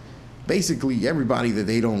 basically everybody that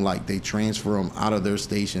they don't like, they transfer them out of their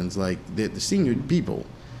stations, like the senior people,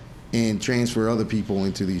 and transfer other people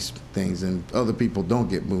into these things. And other people don't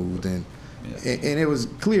get moved. And it was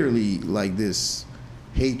clearly like this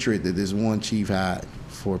hatred that this one chief had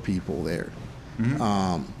for people there.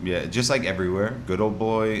 Yeah, just like everywhere, good old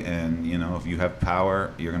boy, and if you have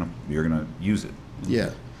power, you're gonna use it Yeah.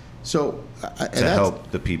 So to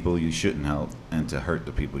help the people you shouldn't help and to hurt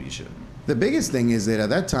the people you shouldn't. the biggest thing is that at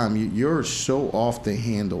that time you're so off the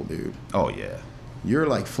handle, dude. Oh yeah, You're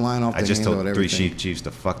like flying off the I just handle told at three everything. chiefs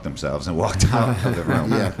to fuck themselves and walked out of the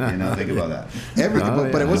room. Yeah. Think about that. Everything, Oh,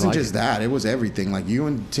 but yeah, it I wasn't like just that. It was everything. Like you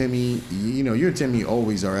and Timmy, you and Timmy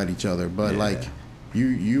always are at each other. But Yeah. like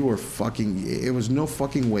you were fucking. It was no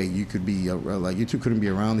fucking way you could be like you two couldn't be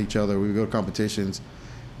around each other. We would go to competitions.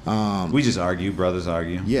 We just argue, brothers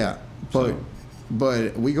argue. Yeah,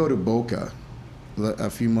 but we go to Boca a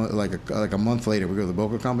few months, like a month later. We go to the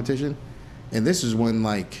Boca competition, and this is when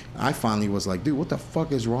like I finally was like, dude, what the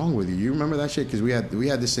fuck is wrong with you? You remember that shit? Because we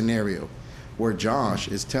had this scenario where Josh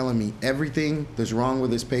is telling me everything that's wrong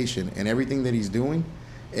with his patient and everything that he's doing,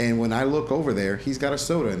 and when I look over there, he's got a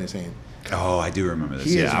soda in his hand. Oh, I do remember this.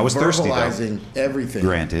 He is I was thirsty though. verbalizing everything.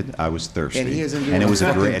 Granted, I was thirsty, And he isn't doing and it was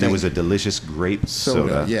a fucking and it was a thing. delicious grape Soda,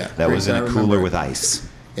 soda, yeah. that was in I a remember cooler it. with ice.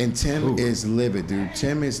 And Tim is livid, dude.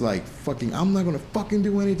 Tim is like, fucking, I'm not going to fucking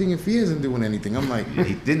do anything if he isn't doing anything. I'm like,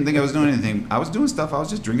 He didn't think I was doing anything. I was doing stuff. I was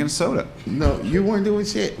just drinking a soda. no, you weren't doing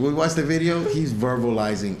shit. We watched the video. He's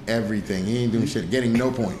verbalizing everything. He ain't doing shit, getting no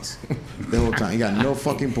points the whole time. He got no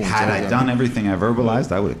fucking points. Had was I like, done everything I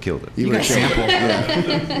verbalized, I would have killed it. he would sample.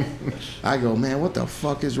 Yeah. I go, man, what the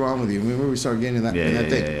fuck is wrong with you? Remember we started getting in that, Yeah,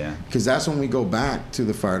 thing. yeah. Because that's when we go back to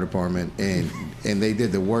the fire department, and they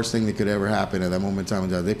did the worst thing that could ever happen at that moment in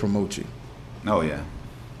time. They promote you. Oh yeah.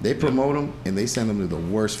 They promote them and they send them to the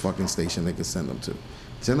worst fucking station they could send them to.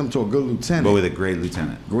 Send them to a good lieutenant. But with a great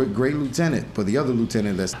lieutenant. Great lieutenant. But the other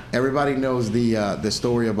lieutenant, everybody knows the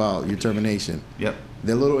story about your termination. Yep.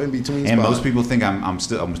 The little in between. And spot. most people think I'm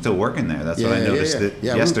still working there. That's what I noticed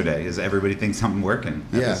yesterday. Is everybody thinks I'm working.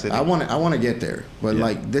 At the city. I want to get there, but Yeah.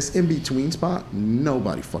 like this in between spot,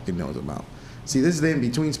 nobody fucking knows about. See, this is the in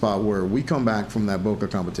between spot where we come back from that Boca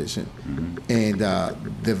competition, and I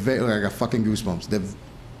got fucking goosebumps.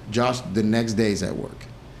 Josh the next day is at work,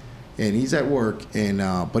 and he's at work, and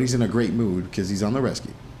but he's in a great mood because he's on the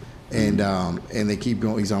rescue, and they keep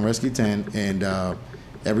going. He's on rescue 10, and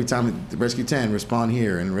every time the rescue 10 respond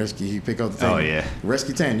here, and rescue he pick up the thing. Oh, yeah.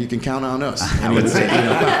 Rescue 10, you can count on us. I would say,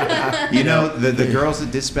 the girls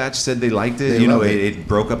at dispatch said they liked it. They loved It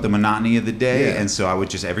broke up the monotony of the day, Yeah. and so I would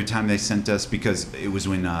just every time they sent us, because it was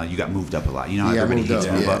when you got moved up a lot. You know, how Yeah, everybody moved hates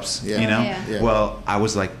up, move yeah. ups. Yeah. You know, Yeah. well, I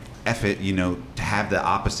was like, F it, to have the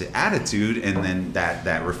opposite attitude, and then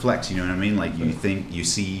that reflects. You know what I mean? Like you think, you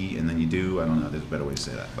see, and then you do. I don't know. There's a better way to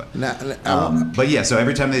say that, but but yeah. So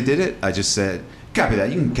every time they did it, I just said, "Copy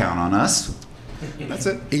that. You can count on us." That's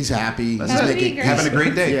it. He's happy. That's That He's would be making- great. Having a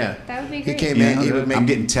great day. Yeah. That would be He great. came You in. know, He would make. I'm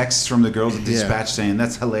getting texts from the girls at Yeah. dispatch saying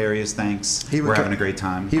that's hilarious. Thanks. He would We're co- having a great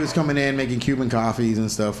time. He was coming in making Cuban coffees and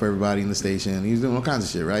stuff for everybody in the station. He was doing all kinds of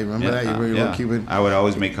shit, right? Remember that? You really yeah. love Cuban. I would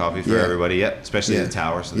always make coffee for Yeah. everybody. Yep, especially Yeah. the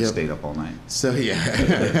tower, so they Yep. stayed up all night. So yeah.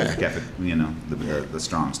 Cafe, the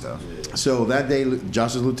strong stuff. So that day,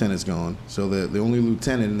 Josh's lieutenant's gone. So the only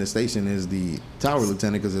lieutenant in the station is the tower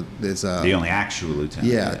lieutenant because it's The only actual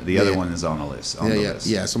lieutenant. yeah, The other yeah. one is on the list.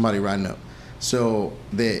 yeah, somebody riding up. So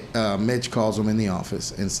Mitch calls him in the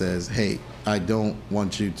office and says, "Hey, I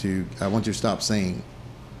want you to stop saying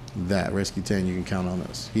that Rescue 10, you can count on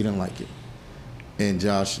us." He didn't like it. And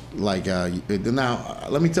Josh, now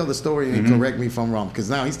let me tell the story and correct me if I'm wrong, because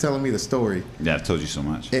now he's telling me the story. Yeah, I've told you so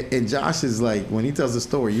much. And Josh is like, when he tells the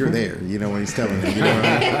story, you're there, when he's telling it. You know what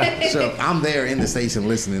I mean? So I'm there in the station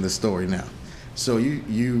listening to the story now. So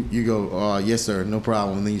you go, yes, sir, no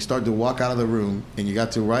problem. And then you start to walk out of the room, and you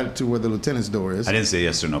got to right to where the lieutenant's door is. I didn't say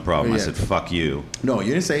yes or no problem. I Yeah. said fuck you. No,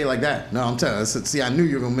 you didn't say it like that. No, I'm telling you. I said, see, I knew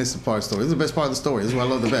you were going to miss the part of the story. This is the best part of the story. This is what I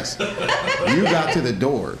love the best. You got to the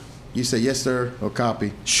door. You said, yes, sir, or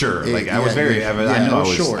copy. Sure, Yeah, like I was yeah, very. yeah, I know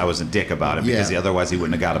short. I was a dick about it Yeah. because otherwise he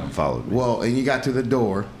wouldn't have got up and followed me. Well, and you got to the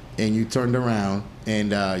door, and you turned around,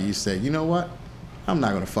 and you said, you know what? I'm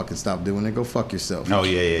not going to fucking stop doing it. Go fuck yourself. Oh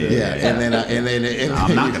yeah. And then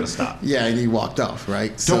I'm not gonna stop. Yeah, and he walked off,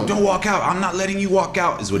 right? Don't walk out. I'm not letting you walk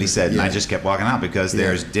out, is what he said. And Yeah. I just kept walking out because Yeah.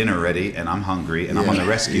 there's dinner ready and I'm hungry and I'm Yeah. on the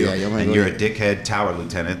rescue. Yeah, I'm gonna and go you're a eat. dickhead tower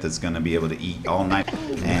lieutenant that's going to be able to eat all night.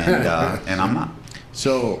 And I'm not.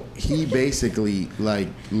 So he basically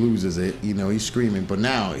loses it. He's screaming, but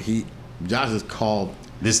now Josh is called.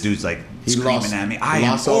 This dude's like He screaming lost- at me. I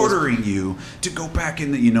am lost all his- ordering you to go back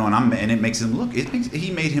in the, and it makes him look.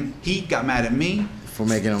 He got mad at me For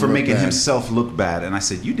making him look bad. himself look bad, and I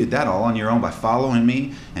said, "You did that all on your own by following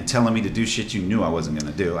me and telling me to do shit you knew I wasn't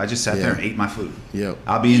gonna do." I just sat Yeah. there and ate my food. Yep.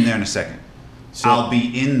 I'll be in there in a second. So- I'll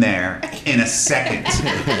be in there in a second,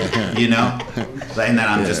 and then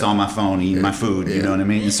I'm just on my phone eating my food. You Yeah. know what I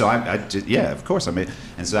mean? And so I just, of course I made.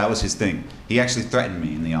 And so that was his thing. He actually threatened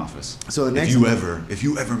me in the office. So the next- if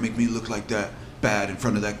you ever make me look like that bad in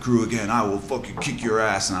front of that crew again, I will fucking kick your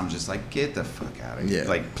ass. And I'm just like, get the fuck out of here. Yeah.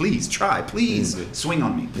 Like, please try, please swing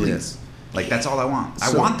on me, please. Like that's all I want. I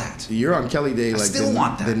So want that. You're on Kelly Day. still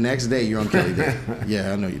want that. The next day, you're on Kelly Day.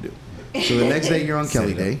 Yeah, I know you do. So the next day, you're on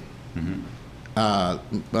Kelly Day.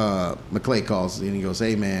 McClay calls and he goes,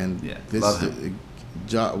 "Hey man, Yeah, love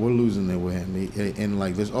we're losing it with him." And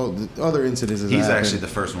there's the other incidences. He's that actually happened. the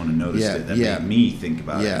first one to notice Yeah, it. That yeah. made me think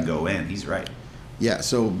about it Yeah. and go, "Man, he's right." Yeah,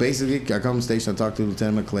 so basically, I come to the station, I talk to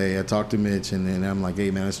Lieutenant McClay, I talk to Mitch, and then I'm like,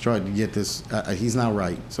 "Hey man, let's try to get this. He's not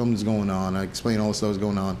right. Something's going on." I explain all the stuff that's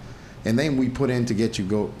going on, and then we put in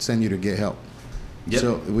to send you to get help. Yep.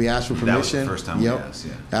 So we asked for permission. That was the first time we asked,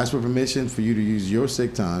 yeah. Asked for permission for you to use your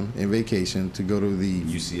sick time and vacation to go to the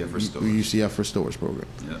UCF Restores. UCF Restores program,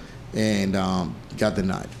 Yep. and got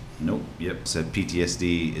denied. Nope. Yep. Said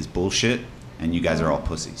PTSD is bullshit, and you guys are all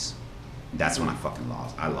pussies. That's when I fucking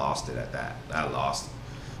lost. I lost it at that. I lost.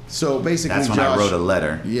 So basically, That's when Josh, I wrote a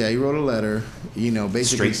letter. Yeah, he wrote a letter.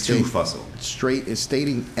 Basically Straight to Fussell. Straight is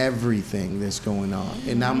stating everything that's going on.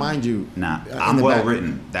 And now, mind you, Nah, in I'm the well back-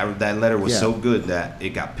 written. That letter was Yeah. so good that it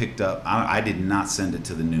got picked up. I did not send it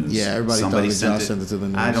to the news. Yeah, everybody thought that Josh sent it to the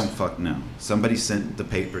news. I don't fuck no. Somebody sent the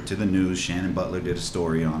paper to the news. Shannon Butler did a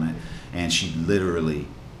story on it, and she literally,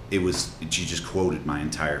 she just quoted my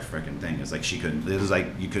entire freaking thing. It's like it was like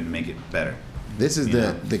you couldn't make it better. This is You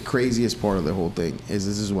know? the craziest part of the whole thing. This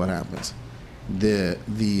is what happens.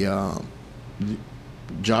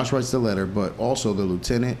 Josh writes the letter, but also the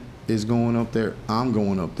lieutenant is going up there. I'm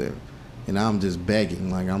going up there, and I'm just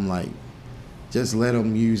begging. Like I'm like, just let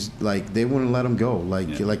him use. Like they wouldn't let him go.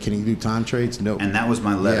 Like can he do time trades? No. And that was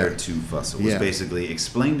my letter Yeah. to Fussell. Was Yeah. basically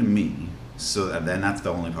explain to me. So then that's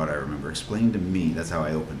the only part I remember. Explain to me. That's how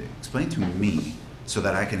I opened it. Explain to me so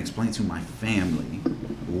that I can explain to my family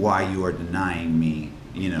why you are denying me.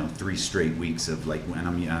 3 straight weeks of like when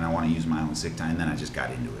and I want to use my own sick time. And then I just got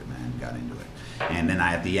into it, man. Got into it. And then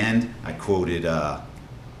at the end, I quoted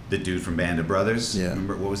the dude from Band of Brothers. Yeah.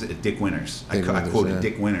 Remember, what was it? Dick Winters. Dick I Winters, quoted yeah.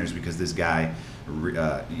 Dick Winters because this guy,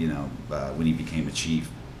 when he became a chief,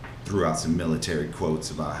 threw out some military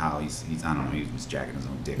quotes about how he's I don't know, he was jacking his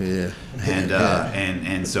own dick. Yeah. And Yeah.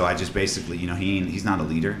 and so I just basically, he's not a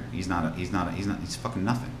leader. He's fucking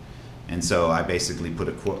nothing. And so I basically put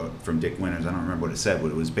a quote from Dick Winters. I don't remember what it said,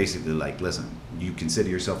 but it was basically like, listen, you consider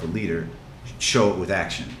yourself a leader, show it with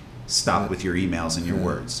action. Stop with your emails and your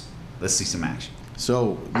words. Let's see some action.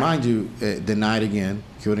 So, mind you, denied again,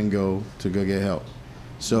 couldn't go to go get help.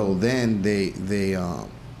 So then they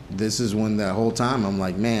this is when that whole time I'm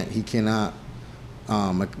like, man, he cannot,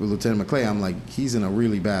 Lieutenant McClay, I'm like, he's in a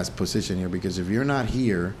really bad position here because if you're not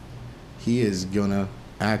here, he is gonna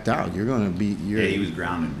act out. You're gonna be, Yeah, he was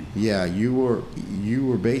grounding me. yeah, you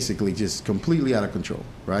were basically just completely out of control,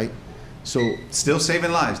 right? So Still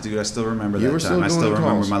saving lives, dude. I still remember You that were time. still I still doing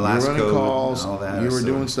remember calls. my You were last running code calls. and all that. You were So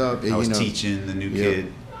doing stuff, I was you know. teaching the new Yep.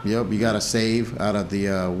 kid Yep, you got to save out at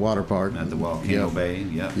the water park. at the Volcano Yep. Bay.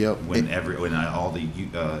 Yep. Yep. When all the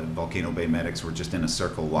Volcano Bay medics were just in a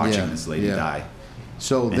circle watching Yeah, this lady yeah. die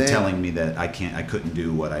So and then, telling me that I couldn't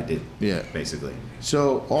do what I did. Yeah. Basically.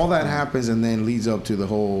 so all that happens and then leads up to the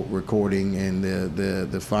whole recording and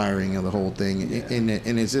the firing of the whole thing, and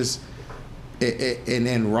it's just, and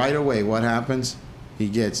then right away, what happens? He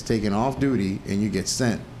gets taken off duty, and you get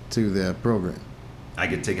sent to the program. I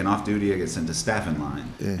get taken off duty. I get sent to staffing line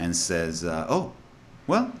Yeah. and says, "Oh,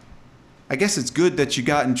 well, I guess it's good that you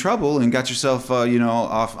got in trouble and got yourself,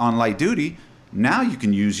 off on light duty. Now you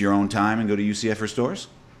can use your own time and go to UCF Restores."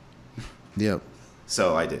 Yep.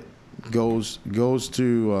 So I did. Goes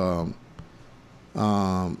to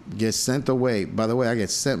gets sent away. By the way, I get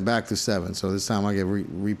sent back to 7. So this time I get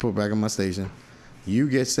re-put back on my station. You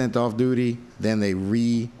get sent off duty. Then they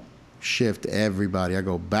re-shift everybody. I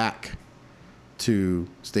go back to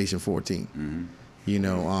Station 14. We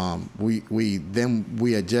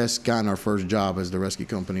had just gotten our first job as the Rescue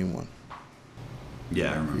Company 1.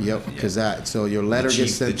 Yeah, I remember. Yep, that, because so your letter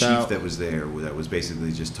gets sent the chief out. that was there that was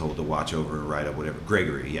basically just told to watch over, write up, whatever.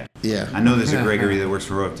 Gregory, yeah. Yeah. I know there's a Gregory that works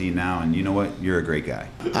for OFD now, and you know what? You're a great guy.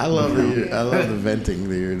 I love the venting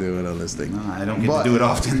that you're doing on this thing. No, I don't get to do it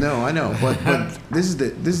often. No, I know, but this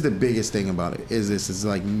is the biggest thing about it is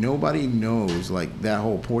like nobody knows like that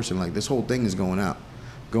whole portion, like this whole thing is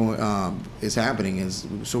is happening.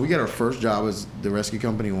 So we get our first job as the Rescue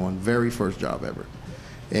Company 1, very first job ever.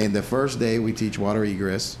 And the first day we teach water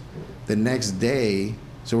egress. The next day,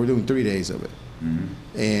 so we're doing 3 days of it. Mm-hmm.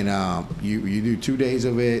 And you do 2 days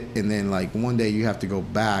of it, and then like one day you have to go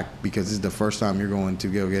back because this is the first time you're going to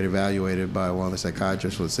go get evaluated by one of the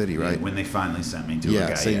psychiatrists for the city, right? When they finally sent me to Yeah, a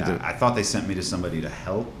guy, same to- I thought they sent me to somebody to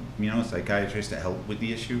help, a psychiatrist to help with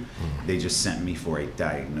the issue. They just sent me for a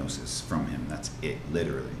diagnosis from him. That's it,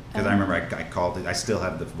 literally. Because I remember I called it. I still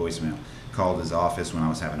have the voicemail. Called his office when I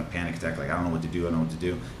was having a panic attack, like I don't know what to do,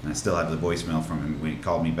 and I still have the voicemail from him when he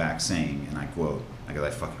called me back saying, and I quote,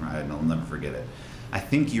 I'll never forget it. "I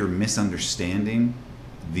think you're misunderstanding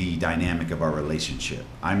the dynamic of our relationship.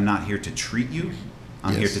 I'm not here to treat you.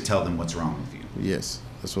 I'm here Yes. to tell them what's wrong with you." Yes,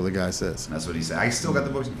 that's what the guy says. And that's what he said. I still got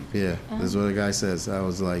the voicemail. Yeah, that's what the guy says. I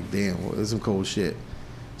was like, damn, well, this is some cold shit.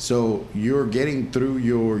 So you're getting through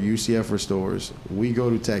your UCF Restores. We go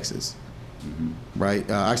to Texas, right?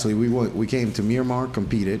 Actually, we came to Miramar,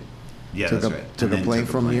 competed. Yeah, took that's a, right. Took And a then plane took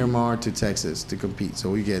a from plane. Miramar to Texas to compete. So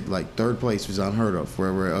we get like third place, was unheard of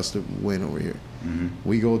for us to win over here.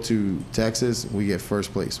 We go to Texas, we get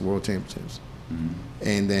first place, world championships,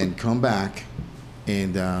 and then come back,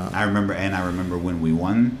 and I remember when we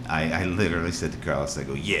won. I literally said to Carlos, I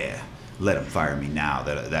go, "Yeah, let him fire me now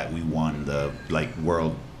that we won the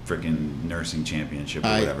world freaking nursing championship or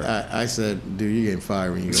whatever." I said, dude, you're getting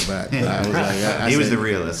fired when you go back. I was like, He was said- the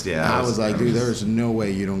realist, yeah. I was like, dude, there's no way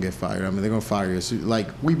you don't get fired. I mean, they're gonna fire you. So, like,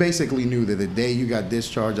 we basically knew that the day you got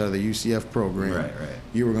discharged out of the UCF program, Right.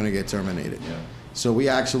 you were gonna get terminated. Yeah. So we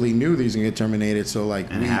actually knew these were gonna get terminated. So like,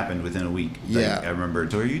 And it happened within a week. Yeah. I remember,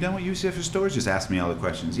 "Are you done with UCF Restores?" Just asked me all the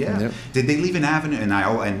questions. Yeah. Yep. Did they leave an avenue?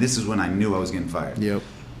 And this is when I knew I was getting fired. Yep.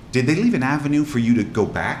 Did they leave an avenue for you to go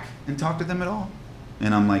back and talk to them at all?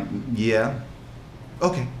 And I'm like, "Yeah."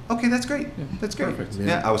 Okay, that's great. That's great. Perfect.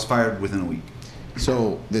 Yeah, I was fired within a week.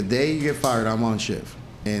 So the day you get fired, I'm on shift,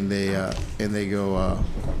 and they go,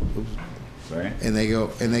 Sorry. and they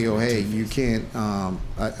go, hey, you can't.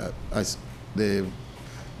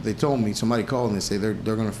 They told me, somebody called and they say they're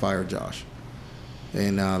gonna fire Josh,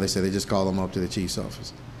 and they said they just called him up to the chief's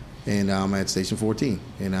office, and I'm at Station 14,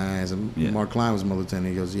 and I asked him, Mark Klein was my lieutenant.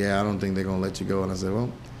 He goes, yeah, I don't think they're gonna let you go, and I said,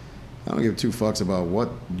 well, I don't give two fucks about what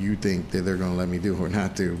you think that they're gonna let me do or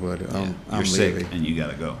not do, but I'm You're leaving. sick and you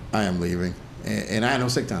gotta go. I am leaving, and I had no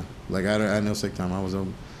sick time. Like I had no sick time. I was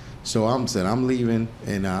so I'm leaving,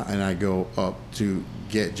 and I go up to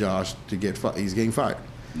get Josh to get he's getting fired.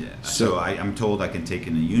 Yeah. So I'm told I can take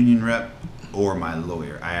in a union rep or my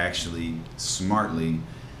lawyer. I actually smartly,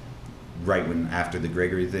 right when after the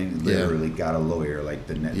Gregory thing, literally got a lawyer like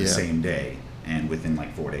the same day, and within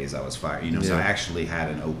like 4 days I was fired. You know, so I actually had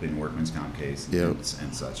an open workman's comp case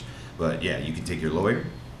and such. But yeah, you can take your lawyer,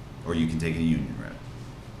 or you can take a union rep.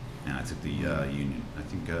 And I took the union. I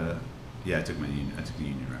think I took my union. I took the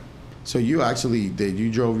union rep. So you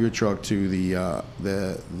drove your truck to the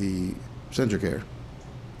Centricare.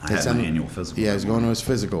 I had my annual physical. Yeah, he's going to his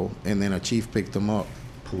physical, and then a chief picked him up.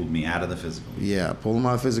 Pulled me out of the physical. Yeah, pulled him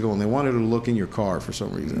out of physical, and they wanted to look in your car for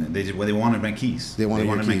some reason. They did. Well, they wanted my keys. They wanted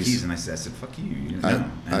my keys. keys, and I said, "Fuck you."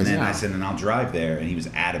 I said, "And I'll drive there." And he was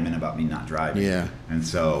adamant about me not driving. Yeah. And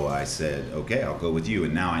so I said, "Okay, I'll go with you."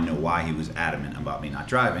 And now I know why he was adamant about me not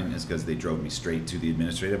driving is because they drove me straight to the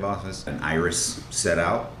administrative office. An Iris set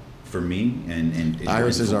out for me, and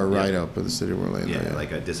Irises are right up in the city of Orlando. Yeah,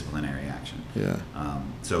 like a disciplinary action. Yeah.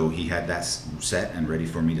 So he had that set and ready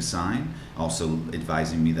for me to sign, also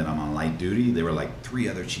advising me that I'm on light duty. There were like 3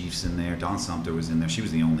 other chiefs in there. Dawn Sumter was in there. She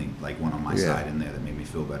was the only like one on my side in there that made me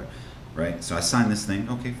feel better, right? So I signed this thing.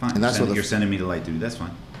 Okay, fine. And that's what you're sending me to light duty. That's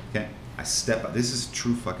fine. Okay. I step up. This is a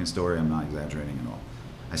true fucking story. I'm not exaggerating at all.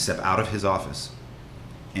 I step out of his office,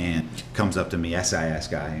 and comes up to me, SIS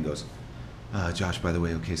guy, and goes, Josh, by the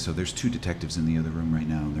way, okay, so there's 2 detectives in the other room right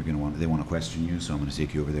now, and they want to question you, so I'm going to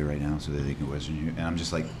take you over there right now so that they can question you. And I'm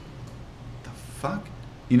just like, the fuck?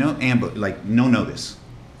 You know, like no notice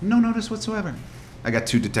whatsoever. I got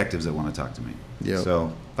 2 detectives that want to talk to me. Yep.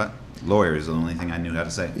 So, but lawyer is the only thing I knew how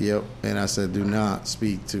to say. Yep. And I said, do not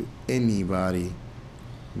speak to anybody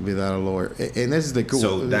without a lawyer. And this is the cool.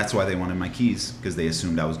 So that's why they wanted my keys, because they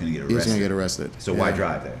assumed I was going to get arrested. He was going to get arrested. So why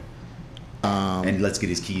drive there? And let's get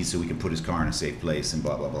his keys so we can put his car in a safe place and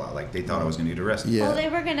blah, blah, blah. Like, they thought I was going to get arrested. Yeah. Well, they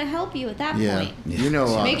were going to help you at that point. You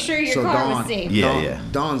know, Make sure your car was safe.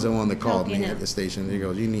 Don's the one that called me you know. at the station. He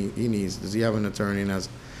goes, does he have an attorney? And I was,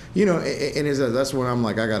 and that's when I'm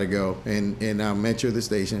like, I got to go. And I met you at the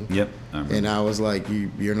station. Yep. And I was like,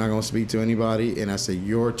 you're not going to speak to anybody. And I said,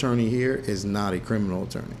 your attorney here is not a criminal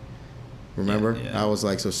attorney. Remember? Yeah. I was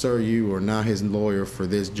like, so sir, you are not his lawyer for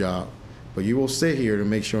this job. But you will sit here to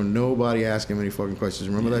make sure nobody asks him any fucking questions.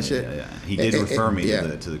 Remember that shit? Yeah. He did refer me to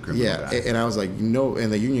the criminal guy. And I was like, no, and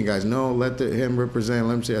the union guys, no, let him represent.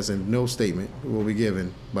 Let him say, I said, no statement will be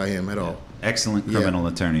given by him at all. Excellent criminal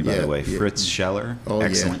attorney, by the way. Yeah. Fritz Scheller,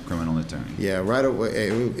 excellent criminal attorney. Yeah, right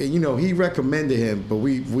away. He recommended him, but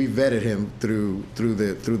we vetted him through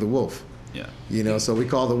the Wolf. Yeah. So we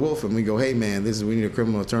call the Wolf and we go, hey man, we need a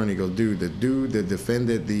criminal attorney. He goes, dude, the dude that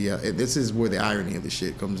defended this is where the irony of the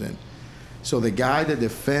shit comes in. So the guy that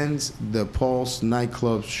defends the Pulse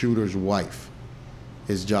nightclub shooter's wife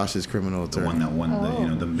is Josh's criminal attorney. The one that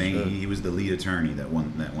won the main. He was the lead attorney that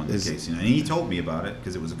won the case. And he told me about it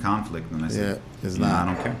because it was a conflict. And I said, it's not.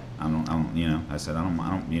 I don't care. I don't. I said I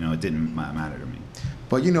don't. It didn't matter to me.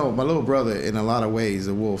 But my little brother, in a lot of ways,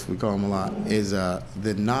 the Wolf, we call him a lot, is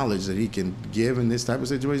the knowledge that he can give in this type of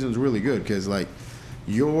situation is really good. Because like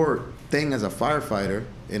your thing as a firefighter,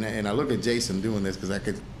 and I look at Jason doing this because I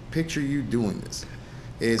could picture you doing this,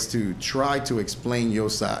 is to try to explain your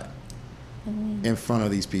side in front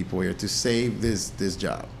of these people here to save this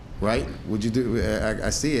job, right? Would you do? I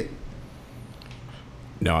see it.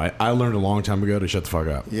 No, I learned a long time ago to shut the fuck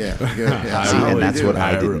up. Yeah, good. Yeah. And that's what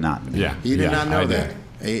I did not know. Yeah, You did not know I that,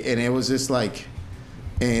 did. and it was just like,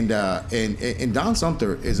 and Don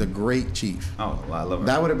Sumter is a great chief. Oh, well, I love her.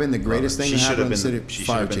 That would have been the greatest thing to happen in the city. She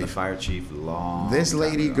should have been the fire chief long. This time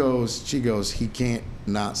lady ago. goes, he can't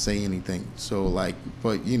not say anything. So like,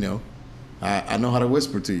 but I know how to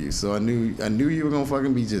whisper to you. So I knew you were gonna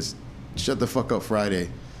fucking be just shut the fuck up Friday,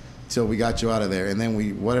 till we got you out of there. And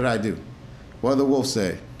then what did I do? What did the Wolf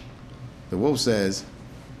say? The Wolf says,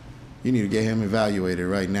 you need to get him evaluated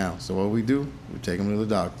right now. So what we do? We take him to the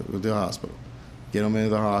doctor, to the hospital, get him into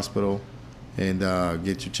the hospital, and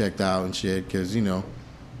get you checked out and shit. Because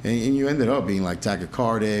And you ended up being like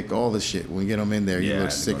tachycardic, all this shit. When you get him in there, you I look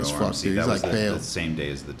had to sick go as to fuck, RMC. dude. That He's was like pale. the same day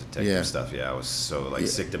as the detective stuff. Yeah, I was so like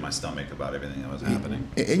sick to my stomach about everything that was happening.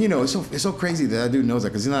 And you know, it's so crazy that dude knows that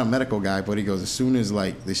because he's not a medical guy, but he goes, as soon as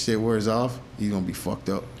like the shit wears off, he's gonna be fucked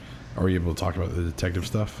up. Are you able to talk about the detective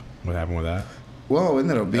stuff? What happened with that? Well, it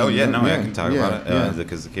ended up being. Oh yeah, no, I can talk yeah, about it yeah.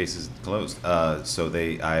 because the case is closed.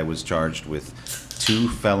 I was charged with 2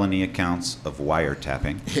 felony accounts of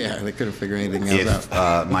wiretapping. Yeah, they couldn't figure anything else If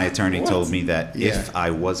out. my attorney told me that Yeah. if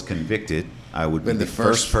I was convicted, I would be Been the the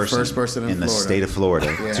first person in the Florida. state of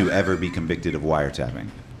Florida Yeah. to ever be convicted of wiretapping.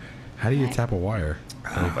 How do you tap a wire?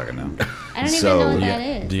 I don't fucking know. I don't So- even know what Do that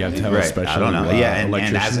you, is. do you have to have a Right, special I don't know. Yeah, and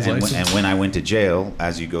electrician's license? and when I went to jail,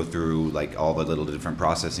 as you go through like all the little different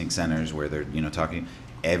processing centers where they're talking,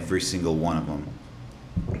 every single one of them,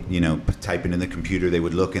 typing in the computer, they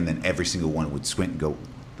would look, and then every single one would squint and go.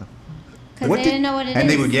 Because they didn't know what it and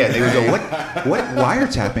is. they would go, what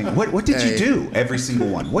wiretapping? What did you Hey. do? Every single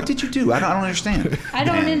one. What did you do? I don't understand. I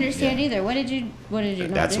don't And, understand yeah. either. What did you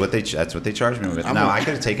not That's do? what they charged me with. Now I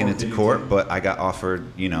could have taken it to court, but I got offered,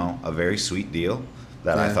 a very sweet deal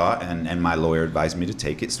that I Yeah. thought, and my lawyer advised me to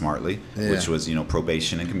take it smartly, Yeah. which was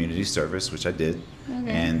probation and community service, which I did, Okay.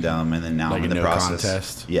 and then now Like I'm in a the no process.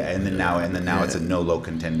 contest? Yeah, and then now it's a no low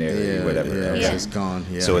contender, Yeah, whatever. yeah, Okay. Yeah. it's gone.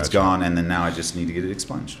 Yeah. So it's gone, and then now I just need to get it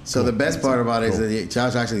expunged. So the best part about it is that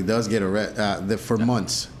Josh actually does get arrested for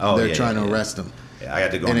months. Oh, they're yeah, trying yeah, to yeah. arrest him. Yeah, I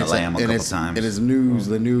had to go on the lam a couple times. And it's news.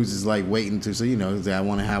 The news is like waiting to, so I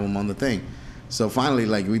want to have him on the thing. So finally,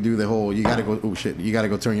 like we do the whole, you got to go. Oh shit, you got to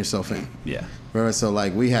go turn yourself in. Yeah. Right, so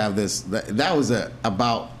like we have this. That was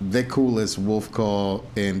about the coolest wolf call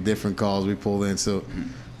and different calls we pulled in. So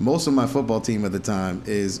most of my football team at the time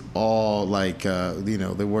is all like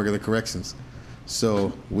they work at the corrections.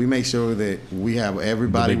 So we make sure that we have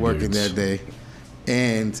everybody The big working dudes. that day,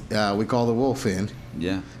 and we call the wolf in.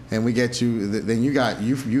 Yeah. And we get you. Then you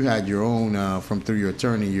had your own through your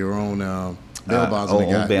attorney, your own bail bonds.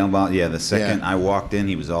 Old bail bond. Yeah, the second Yeah. I walked in,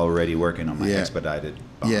 he was already working on my Yeah. expedited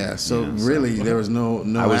bond. Yeah, so really there was no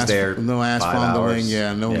I was ass, there no ass 5 fondling, hours.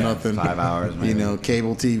 yeah, no Yeah, nothing. 5 hours, maybe.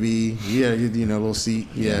 Cable TV, yeah, little seat,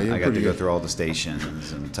 yeah, you're I got pretty to go good. through all the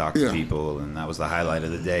stations and talk Yeah. to people, and that was the highlight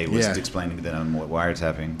of the day, was Yeah. explaining to them what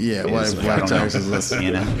wiretapping Yeah, is. what I don't know. wiretapping is,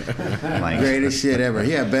 listen. Like, Greatest shit ever.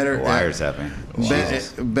 Yeah, better wiretapping.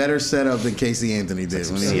 Jesus. better setup than Casey Anthony did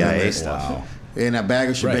Some when he was in CIA there. stuff. And a bag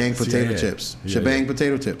of shebang Right, potato CIA. chips. Yeah, shebang yeah.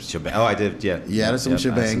 potato chips. Oh, I did, yeah. Yeah, there's some Yep,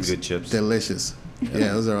 I had shebangs. some good chips. Delicious.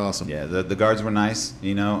 Yeah, those are awesome. Yeah, the guards were nice.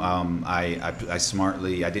 I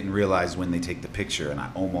smartly, I didn't realize when they take the picture, and I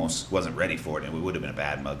almost wasn't ready for it, and it would have been a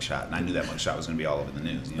bad mugshot, and I knew that mugshot was going to be all over the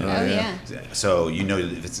news. Oh, yeah. So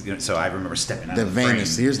if it's so I remember stepping out The of the frame.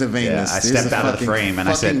 veinous. Here's the veinous. Yeah, I Here's stepped the out of the fucking- frame, and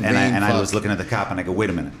I said, fucking and I vein was fuck. looking at the cop, and I go, wait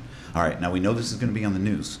a minute. All right, now we know this is going to be on the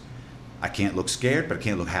news. I can't look scared, but I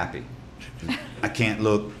can't look happy. I can't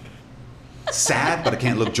look sad, but I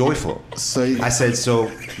can't look joyful. So I said, so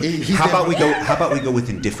He how about definitely- we go? How about we go with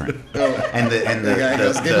indifferent? And the The guy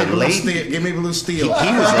goes, the lady, give me blue steel. he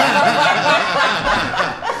was laughing.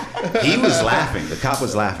 He was laughing. The cop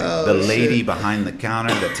was laughing. The lady behind the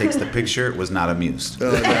counter that takes the picture was not amused.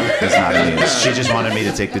 Was not amused. She just wanted me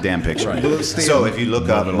to take the damn picture. Blue steel. So if you look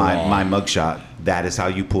up Moving my along. mugshot, that is how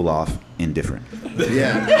you pull off indifferent.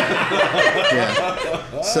 Yeah.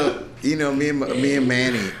 Yeah. So, me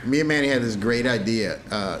and Manny had this great idea.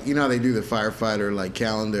 You know how they do the firefighter like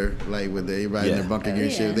calendar, like with everybody in Yeah. their bunker Oh, gear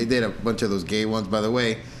yeah. shit. They did a bunch of those gay ones, by the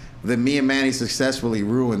way. Then me and Manny successfully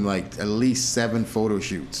ruined like at least 7 photo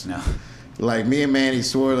shoots. No. Like me and Manny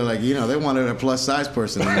swore that they wanted a plus size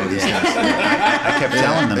person in one of these things. I kept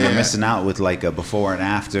telling them they're Yeah. missing out with like a before and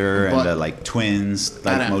after and But- like twins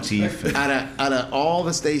like motif. Out of all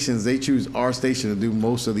the stations, they choose our station to do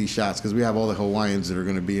most of these shots because we have all the Hawaiians that are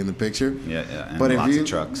going to be in the picture. Yeah, and But lots of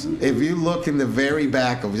trucks. If you look in the very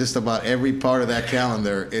back of just about every part of that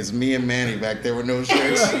calendar, it's me and Manny back there with no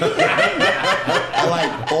shirts. I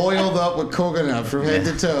like oiled up with coconut from head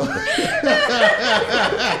to toe.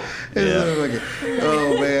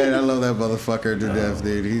 Oh man, I love that motherfucker to death,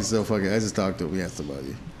 dude. He's so fucking. I just talked to him. He asked about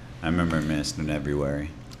you. I remember Mr. Nebuary.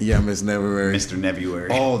 Yeah, Miss Neverwhere. Mr. Nebuary.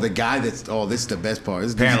 Oh, the guy that's. Oh, this is the best part.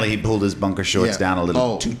 This Apparently, he pulled his bunker shorts Yeah. down a little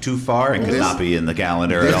Oh. too far and could This- not be in the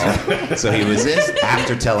calendar at all. So he was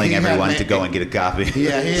after telling he had everyone ma- to go and get a copy.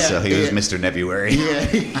 Yeah, he had- so he was he had- Mr. Nebuary.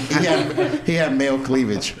 Yeah, he had male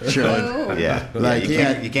cleavage showing. Oh. Yeah, Like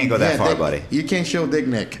you can't go that far, buddy. You can't show dick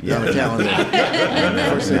neck Yeah. on the calendar.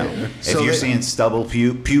 No. So if you're they- seeing stubble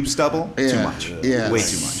pube stubble, too Yeah, much. yeah. Way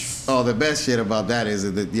too much. Oh, the best shit about that is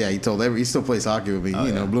that he told he still plays hockey with me. Oh,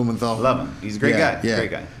 yeah. Blumenthal. Love him. He's a great guy. Yeah.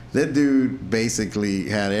 Great guy. That dude basically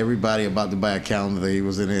had everybody about to buy a calendar that he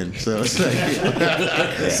wasn't in. So it's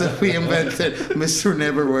like, so we invented Mr.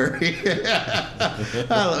 Never Worry.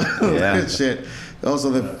 I love that shit. Also,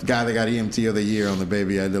 the guy that got EMT of the year on the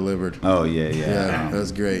baby I delivered. Oh yeah. Yeah, that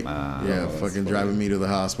was great. Fucking driving me to the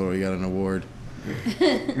hospital. He got an award.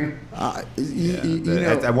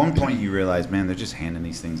 At one point, you realize, man, they're just handing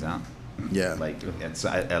these things out. Yeah. Like it's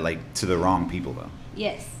like to the wrong people though.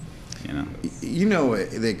 Yes. You know. You know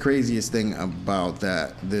the craziest thing about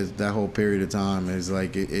that whole period of time is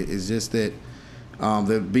like it's just that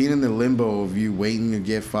the being in the limbo of you waiting to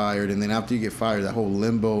get fired, and then after you get fired, that whole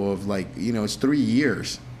limbo of like it's 3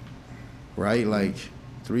 years, right? Like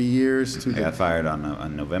 3 years. I got fired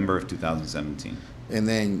on November of 2017. And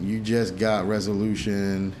then you just got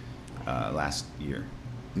resolution. Last year.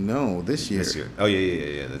 No, this year. This year. Oh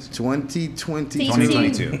yeah. This 2020.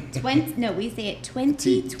 2022. No, we say it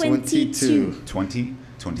 2022.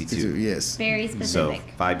 2022. Yes. Very specific.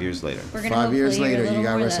 So 5 years later. We're gonna 5 years hopefully hear a later, you little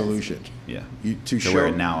got more of those. resolution. Yeah. To So show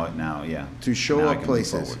we're now, yeah. to show Now I up can move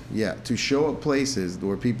places. forward. Yeah, to show up places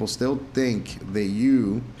where people still think that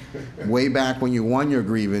you, way back when you won your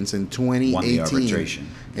grievance in 2018. Won the arbitration.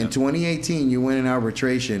 In 2018, you win an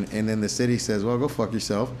arbitration, and then the city says, "Well, go fuck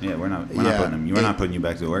yourself." Yeah, we're not Yeah. putting them. We're not putting you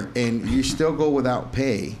back to work. And you still go without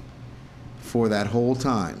pay for that whole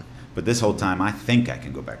time. But this whole time, I think I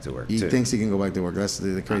can go back to work. He too. thinks he can go back to work. That's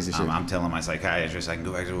the crazy shit. I'm telling my psychiatrist I can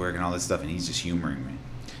go back to work and all this stuff, and he's just humoring me.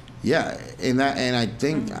 Yeah, and I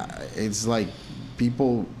think it's like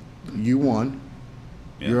people, you won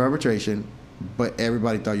Yeah. your arbitration, but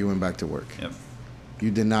everybody thought you went back to work. Yep.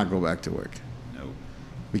 You did not go back to work No.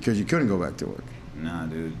 because you couldn't go back to work. Nah,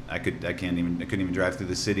 dude. I couldn't even drive through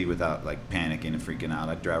the city without like panicking and freaking out.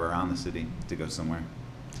 I'd drive around the city to go somewhere.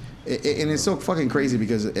 And it's so fucking crazy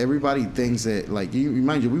because everybody thinks that, like,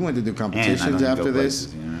 mind you, we went to do And I don't competitions even after go this.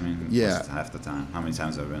 places, you know what I mean? Yeah. Most- half the time. How many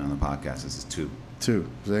times have I been on the podcast? This is 2.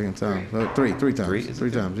 Second time. Three times. Three? Is it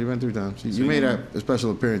Three two? times. You went 3 times. You So made you- a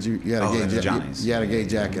special appearance. You had a Oh, gay that's jacket. Johnny's. You had a gay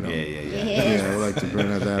jacket on. Yeah. Yeah, I would like to bring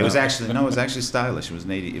that It was up. actually stylish. It was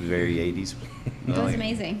very 80s. It was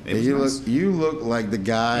amazing. It was you nice. look like the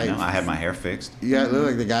guy. You know, I had my hair fixed. You look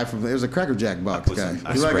like the guy from. It was a Cracker Jack box put guy. some-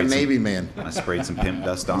 I You look like a sprayed some- Navy man. I sprayed some pimp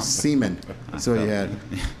dust on. Seaman. That's what you had.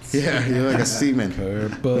 Yeah, you look like a seaman.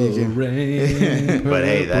 Purple You can- rain. But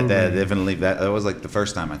hey, that purple rain. definitely that was like the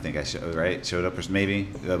first time I think I showed up, or maybe.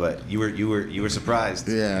 But you were surprised.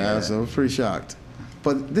 Yeah, so I was pretty shocked.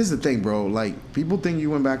 But this is the thing, bro. Like, people think you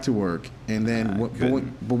went back to work, and then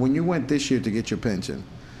but when you went this year to get your pension,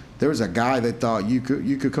 there was a guy that thought you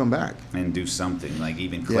could come back. And do something like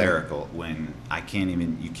even clerical when I can't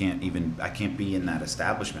be in that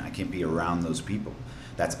establishment. I can't be around those people.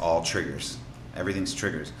 That's all triggers. Everything's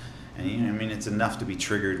triggers. And you know, I mean, it's enough to be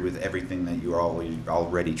triggered with everything that you're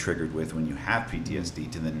already triggered with when you have PTSD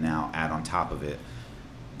to then now add on top of it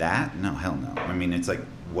that? No, hell no. I mean, it's like,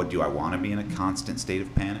 what do I want to be in a constant state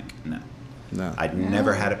of panic? No. No. I'd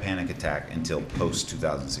never had a panic attack until post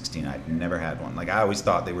 2016. I'd never had one. Like, I always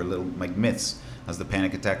thought they were little like myths. I was the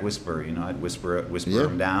panic attack whisperer. You know, I'd whisper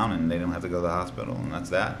them down, and they didn't have to go to the hospital, and that's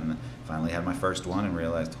that. And finally had my first one and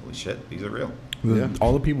realized, holy shit, these are real.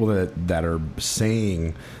 All the people that are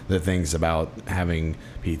saying the things about having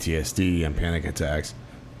PTSD and panic attacks,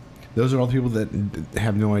 those are all the people that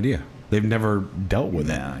have no idea. They've never dealt with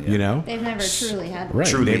Yeah, it. yeah. You know, They've never truly had one. Right.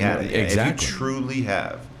 Truly They've- had it. Yeah. exactly. If you truly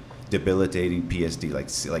have debilitating PSD,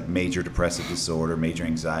 like major depressive disorder, major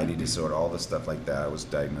anxiety disorder, all the stuff like that I was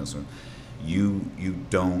diagnosed with, you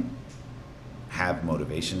don't have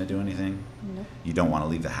motivation to do anything. Nope. You don't want to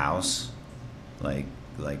leave the house. Like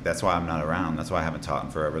that's why I'm not around. That's why I haven't taught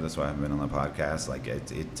in forever. That's why I haven't been on the podcast. Like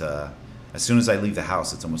as soon as I leave the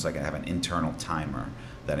house, it's almost like I have an internal timer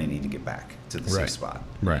that I need to get back to the Right. safe spot.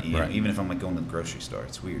 Right, You know, right. even if I'm like going to the grocery store,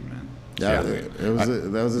 it's weird, man. Yeah, Yeah.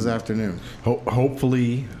 that was this afternoon.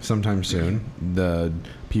 Hopefully, sometime soon, the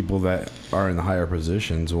people that are in the higher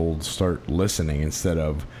positions will start listening instead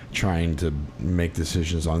of trying to make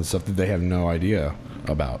decisions on stuff that they have no idea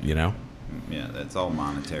about. You know. Yeah, that's all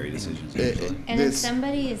monetary decisions It- usually. And if This-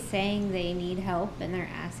 somebody is saying they need help and they're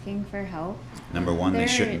asking for help, Number one, they There-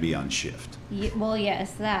 shouldn't be on shift. well,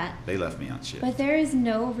 yes, that. They left me on shift. But there is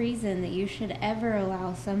no reason that you should ever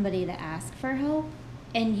allow somebody to ask for help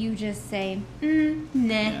and you just say, nah.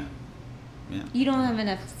 Yeah. Yeah. You don't have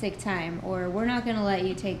enough sick time, or we're not going to let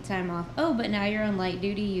you take time off. Oh, but now you're on light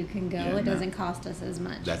duty, you can go. Yeah, it no. doesn't cost us as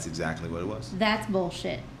much. That's exactly what it was. That's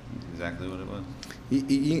bullshit. exactly what it was.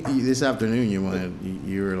 This afternoon,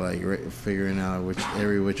 you were like figuring out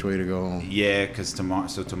every which way to go home. Yeah, because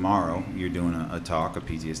tomorrow you're doing a talk, a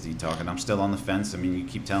PTSD talk, and I'm still on the fence. I mean, you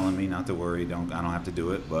keep telling me not to worry, I don't have to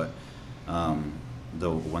do it, but the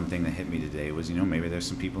one thing that hit me today was, maybe there's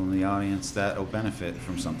some people in the audience that will benefit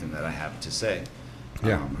from something that I have to say.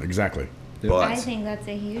 Yeah, exactly. But I think that's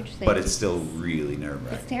a huge thing. but it's still really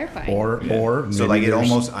nerve-wracking. It's terrifying. Or So maybe like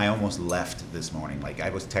there's- I almost left this morning. Like I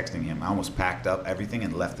was texting him. I almost packed up everything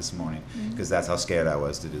and left this morning because that's how scared I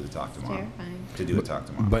was to do the talk tomorrow. Terrifying. To do a talk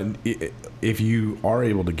tomorrow. But if you are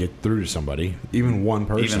able to get through to somebody, even one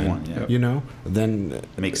person, one, yeah. then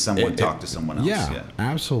Make someone talk to someone else. Yeah,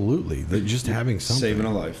 absolutely. Just having something. Saving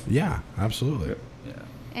a life. Yeah, absolutely. Yeah.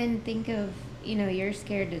 And think of, you're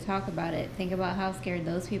scared to talk about it. Think about how scared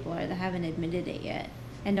those people are that haven't admitted it yet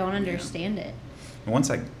and don't understand it. And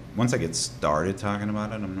once I get started talking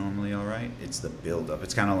about it, I'm normally all right. It's the build up.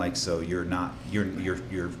 It's kind of like, so you're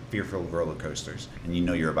fearful of roller coasters and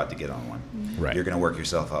you're about to get on one. Right. You're going to work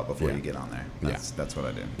yourself up before Yeah. you get on there. Yeah. That's what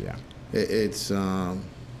I do. Yeah.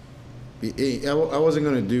 I wasn't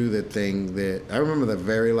going to do the thing that I remember the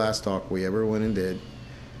very last talk we ever went and did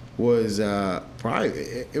was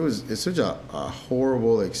it's such a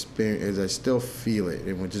horrible experience. I still feel it,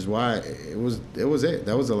 and which is why it was that was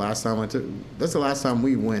the last time that's the last time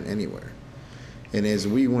we went anywhere. And as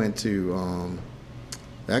we went to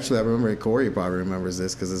actually, I remember Corey probably remembers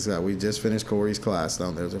this because we just finished Corey's class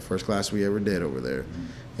down there. It was the first class we ever did over there.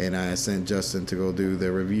 And I sent Justin to go do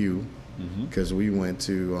the review because we went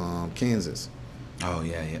to Kansas. Oh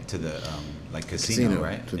yeah, to the casino,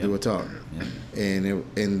 right? To do a talk. Yeah.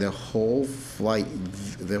 And the whole flight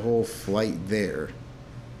there,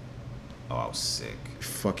 Oh, I was sick.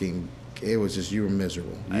 it was just, you were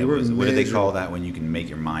miserable. What do they call that when you can make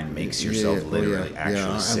your mind makes yourself literally actually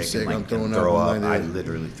I'm sick, sick, and I'm like throwing throw up, up? I'm I like that.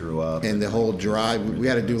 literally threw up. And the whole drive, we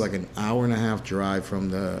had to do like an hour and a half drive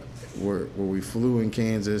from where we flew in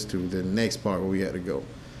Kansas to the next part where we had to go.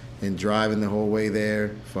 And driving the whole way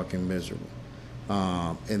there, fucking miserable.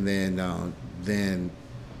 And then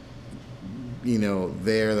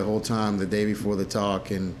there the whole time, the day before the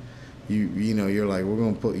talk, and you're like, we're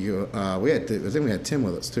gonna put you. I think we had Tim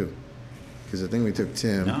with us too, because I think we took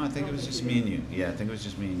Tim. No, I think it was just me and you. Yeah, I think it was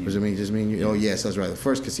just me and you. Was it just me and you? Oh yes, that's right. The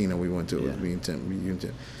first casino we went to was Yeah. me and Tim. You and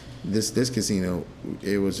Tim. This casino,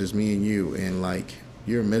 it was just me and you, and like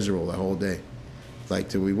you're miserable the whole day. Like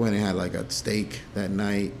till we went and had like a steak that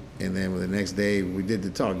night. And then the next day we did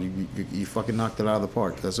the talk. You fucking knocked it out of the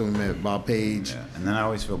park. That's when we met Bob Page. Yeah, and then I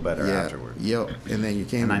always feel better afterward. Yep. And then you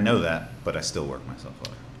came. And I know that, but I still work myself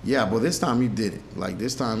up. Yeah, but this time you did it. Like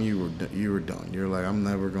this time you were done. You're like, I'm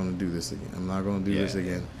never gonna do this again. I'm not gonna do this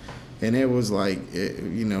again. And it was like,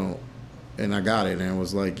 and I got it. And it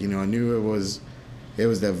was like, I knew it was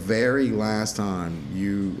the very last time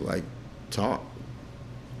you like talked.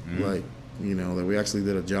 Like, that we actually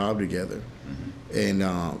did a job together. And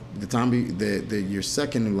the time your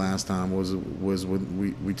second and last time was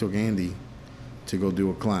when we took Andy to go do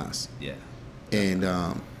a class. Yeah. And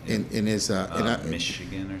it's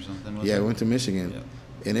Michigan or something. we went to Michigan. Yep.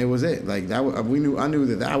 And it was it. Like that, I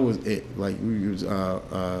knew that was it. Like you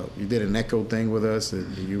did an echo thing with us that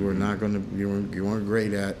you were not gonna, you weren't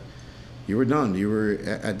great at. You were done. You were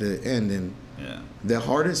at the end, and the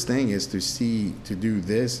hardest thing is to do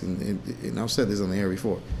this. And I've said this on the air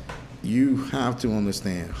before. You have to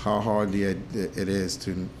understand how hard it is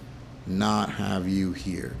to not have you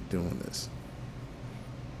here doing this.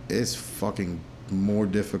 It's fucking more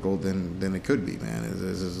difficult than it could be, man.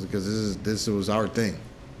 Because this was our thing.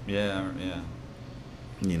 Yeah.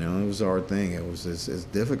 It was our thing. It's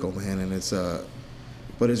difficult, man, and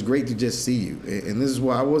but it's great to just see you. And this is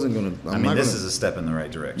why I wasn't gonna. This is a step in the right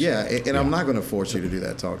direction. Yeah, and I'm not gonna force you to do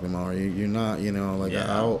that talk tomorrow. You're not,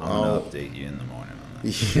 I'll update you in the morning on that.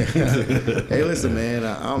 Yeah. Hey, listen, man.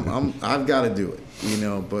 I've got to do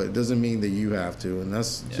it, but it doesn't mean that you have to, and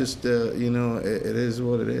that's just, it is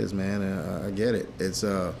what it is, man. I get it. It's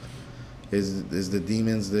the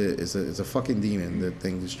demons it's a fucking demon, the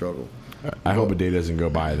thing to struggle. I hope a day doesn't go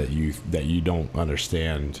by that you don't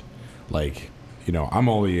understand, like, I'm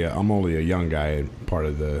only a young guy, part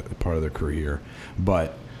of the career,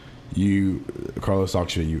 but Carlos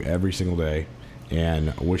talks to you every single day.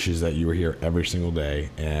 And wishes that you were here every single day,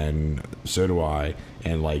 and so do I.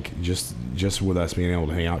 And like just with us being able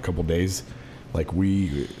to hang out a couple days, like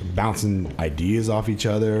we bouncing ideas off each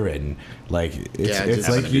other, and like it's just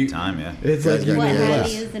like having a good time, yeah. It's like you What never have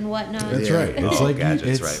left. yous and whatnot. That's right. It's Oh, like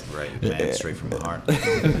gadgets, it's, right. Man, straight from the heart.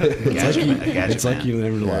 It's like you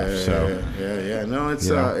never left. So Yeah. No, it's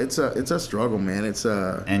You know? it's a struggle, man. It's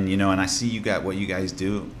And and I see you got what you guys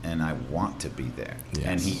do, and I want to be there. Yes.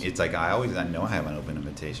 And it's like I know I have an open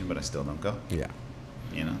invitation, but I still don't go. yeah.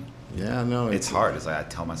 yeah, no, It's hard. It's like I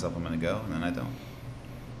tell myself I'm gonna go, and then I don't.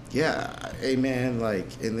 Yeah, hey man, like,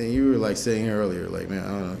 and then you were like saying earlier, like, man, I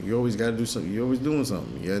don't know, you always gotta do something. You're always doing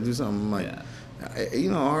something. You gotta do something. I'm like, you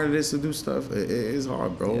know, how hard it is to do stuff. It's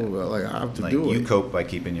hard, bro. Yeah. Like I have to Like do you it. cope by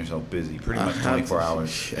keeping yourself busy, pretty I much have 24 to.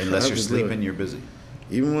 hours. I Unless have you're to do sleeping, it. you're busy.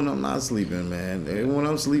 Even when I'm not sleeping, man. Even when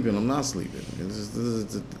I'm sleeping, I'm not sleeping.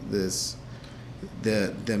 This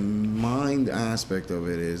the mind aspect of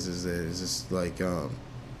it is that it's just like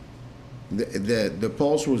the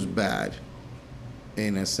pulse was bad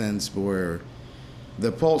in a sense where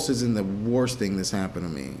the pulse isn't the worst thing that's happened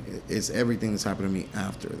to me. It's everything that's happened to me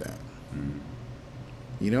after that. Mm.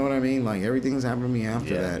 You know what I mean? Like everything that's happened to me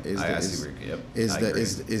after Yeah, that is I the, see where you're- yep, is I the agree.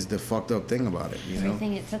 is the fucked up thing about it. You know.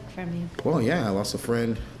 Everything it took from you. Well, yeah, I lost a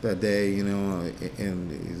friend that day, you know,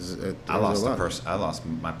 and I lost I lost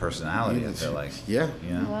my personality. I feel like. Yeah.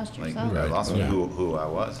 You know, You lost like yourself. I lost Yeah. who I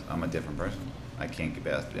was. I'm a different person. I can't get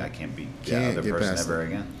past. I can't be the Can't other get person past ever it.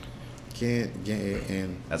 again. Can't get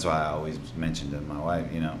and That's why I always mentioned to my wife,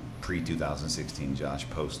 pre 2016 Josh,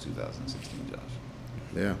 post 2016 Josh.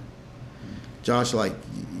 yeah, Josh, like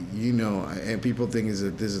you know, and people think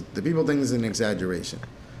the people think it's an exaggeration,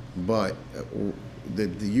 but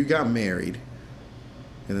you got married,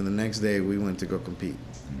 and then the next day we went to go compete.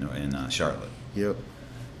 In Charlotte. Yep.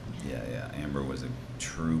 Yeah. Amber was a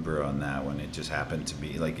trooper on that one. It just happened to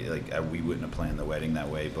be like we wouldn't have planned the wedding that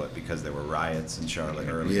way, but because there were riots in Charlotte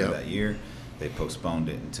earlier Yeah. that year, they postponed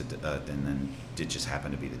it and then it just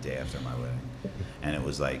happened to be the day after my wedding, and it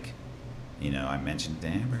was like, I mentioned to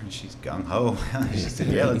Amber and she's gung ho. She said,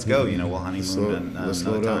 "Yeah, let's go. We'll honeymoon Let's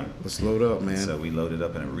another load up. time." Let's load up, man. So we loaded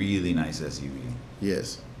up in a really nice SUV.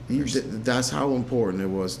 Yes. That's how important it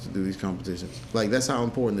was to do these competitions. Like that's how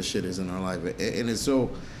important the shit is in our life, and it's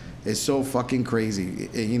so fucking crazy.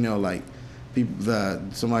 Like people,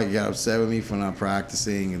 somebody got upset with me for not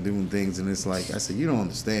practicing and doing things, and it's like I said, you don't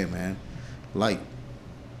understand, man. Like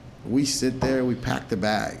we sit there, we pack the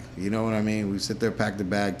bag. You know what I mean? We sit there, pack the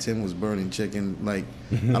bag. Tim was burning chicken. Like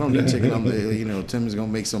I don't need chicken. Tim's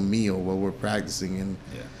gonna make some meal while we're practicing, and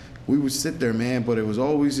we would sit there, man. But it was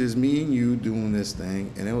always just me and you doing this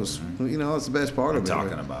thing, and it was, it's the best part of it.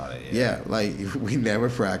 Talking right? about it. Yeah, like we never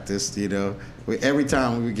practiced. Every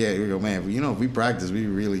time we go, man. If we practice, we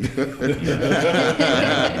really good.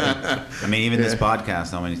 I mean, even this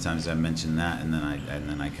podcast, how many times I mentioned that, and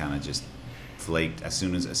then I kind of just flaked as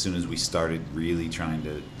soon as we started really trying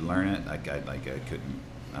to learn it. I couldn't.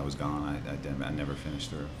 I was gone. I never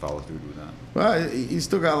finished or followed through with that. Well, you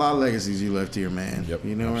still got a lot of legacies you left here, man. Yep,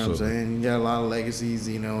 You know absolutely. what I'm saying? You got a lot of legacies.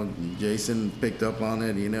 Jason picked up on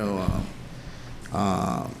it. And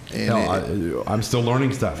Hell, I'm still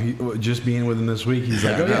learning stuff. Just being with him this week, he's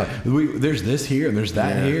like, "Oh yeah, there's this here and there's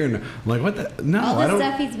that here," and I'm like, "What the? No, All I the don't."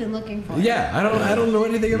 stuff he's been looking for. Yeah, I don't know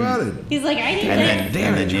anything about it. He's like, I need And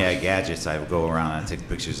this. then gadgets. I go around and I take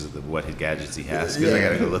pictures of what his gadgets he has because I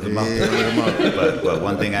gotta go look them up. Yeah, look 'em up. But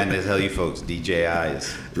one thing I need to tell you folks, DJI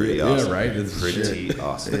is pretty Yeah, awesome. right? It's Pretty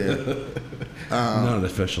awesome. Not an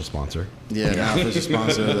official sponsor. Yeah, now official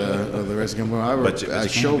sponsor of the Rescue Company. But you A can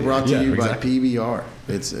show be. brought to Yeah, you exactly. by PBR.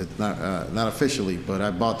 It's not officially, but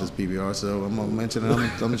I bought this PBR, so I'm gonna mention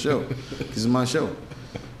it on the show. This is my show.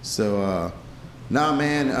 So,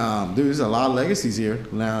 man, dude, there's a lot of legacies here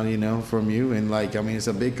now. From you, and it's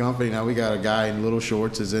a big company now. We got a guy in little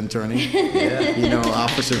shorts is interning.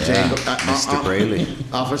 Officer Jangle, Mr. Braley.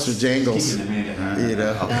 Officer Jangles. Oh,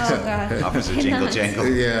 God. Officer Jingle Jangle.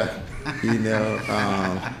 Yeah,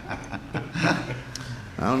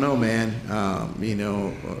 I don't know, man. I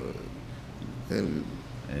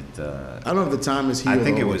don't know if the time is healed. I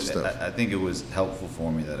think it all was. this stuff. I think it was helpful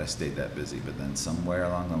for me that I stayed that busy. But then somewhere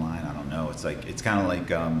along the line, I don't know. It's kind of like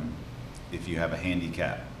if you have a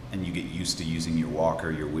handicap and you get used to using your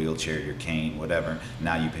walker, your wheelchair, your cane, whatever.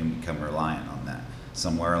 Now you can become reliant on that.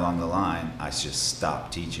 Somewhere along the line, I just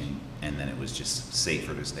stopped teaching, and then it was just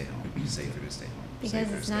safer to stay home. Safer to stay home. Because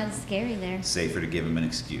safer to it's stay not home. as scary there. Safer to give him an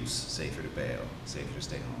excuse, safer to bail, safer to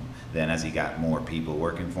stay home. Then as he got more people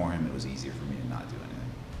working for him, it was easier for me to not do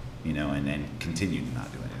anything, and then continue to not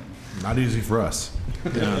do anything. Not easy for us.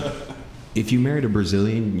 If you married a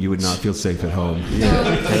Brazilian, you would not feel safe at home.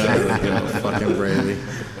 Fucking Braley.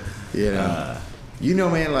 You know,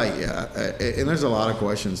 man, like, and there's a lot of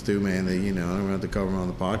questions too, man, that, you know, I don't have to cover them on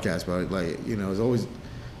the podcast, but like, you know, it's always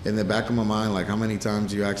in the back of my mind, like how many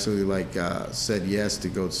times you actually like said yes to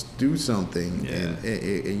go do something and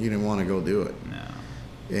you didn't want to go do it.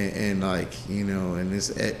 No. And like, you know, and this,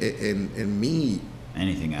 and me,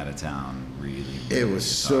 Anything out of town, really. it was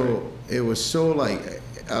so like,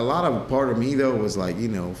 a lot of part of me though was like, you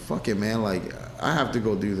know, fuck it, man, like I have to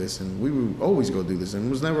go do this, and we would always go do this, and it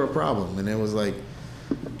was never a problem. And it was like,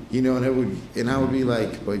 you know, and I would be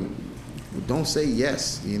like, but don't say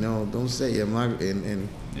yes, you know, don't say I'm not, and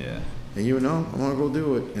you would know I'm gonna go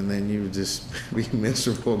do it, and then you would just be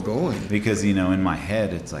miserable going. Because, you know, in my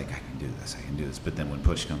head it's like I can do this, but then when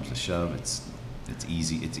push comes to shove, it's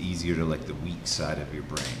easier to let the weak side of your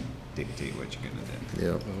brain dictate what you're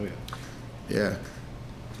gonna do. Yeah. Yeah.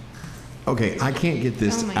 Okay, I can't get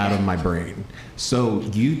this Oh my out of God. my brain. So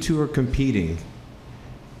you two are competing.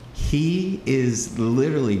 He is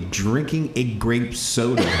literally drinking a grape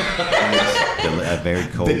soda. A very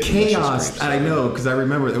cold. The delicious chaos, grape I soda. know, because I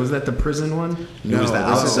remember, was that the prison one? It was the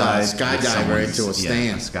this is outside a with skydiver someone's- into a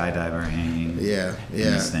stand. a skydiver hanging. Yeah, In yeah,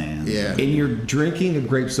 the stand. yeah. And you're drinking a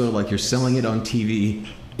grape soda like you're selling it on TV,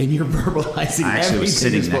 and you're verbalizing I actually everything was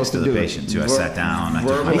sitting you're next supposed to to the do. patient too. I Ver- sat down. I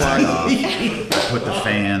took my verbalize- hat off. I put the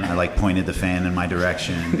fan. I like pointed the fan in my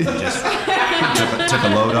direction. Just took a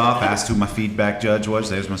load off. Asked who my feedback judge was.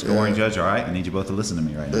 There's my scoring judge. All right, I need you both to listen to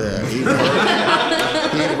me right now. Yeah,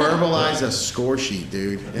 he verbalized a score sheet,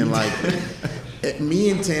 dude, and like me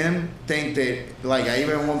and Tim think that, like, I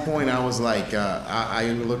even at one point I was like, I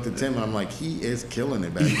even looked at Tim and I'm like, he is killing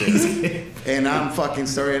it back there, and I'm fucking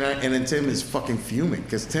starting, and then Tim is fucking fuming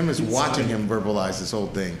because Tim is watching him verbalize this whole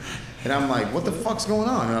thing, and I'm like, what the fuck's going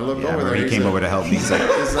on? And I look Yeah, over there. he he's came like- over to help me. He's like,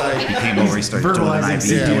 It's like, he came over. He started doing an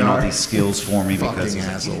Verbalizing IV, doing all CPR. these skills for me because Fucking he's like,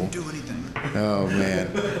 asshole. you didn't do anything. oh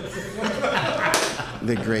man,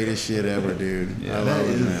 the greatest shit ever, dude. I love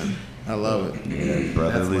it, man. I love it.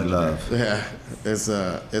 Brotherly love. Yeah,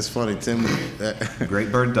 it's funny. Tim,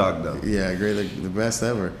 Great bird dog though. yeah, great, the best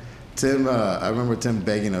ever. Tim, I remember Tim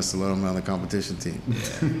begging us to let him on the competition team.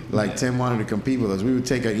 Like Tim wanted to compete with us. We would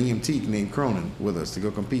take an EMT named Cronin with us to go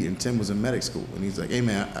compete, and Tim was in medic school, and he's like, "Hey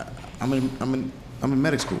man, I'm in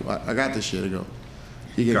medic school. I got this shit." I go,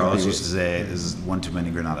 "You can Carlos compete used to with say, "There's one too many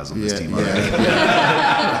Granadas on yeah, this team." yeah, already."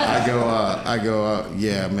 yeah. I go,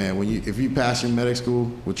 yeah, man. If you pass your medic school,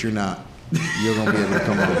 which you're not, you're gonna be able to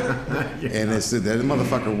come on. And it's that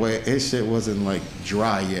motherfucker. His shit wasn't like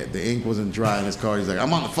dry yet. The ink wasn't dry in his car. He's like,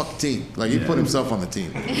 I'm on the fucking team. Like he put himself on the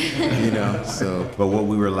team. You know. So But what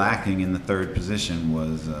we were lacking in the third position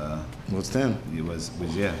was what's Tim? it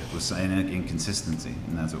was an inconsistency,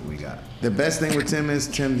 and that's what we got. The best thing with Tim is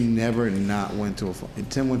Tim never not went to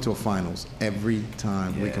Tim went to a finals every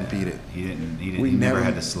time we Yeah. competed. He didn't. We He never never-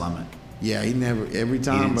 had to slum it. Yeah, he never every He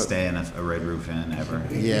time. didn't But stay in a Red Roof Inn ever.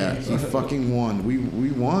 yeah, he fucking won.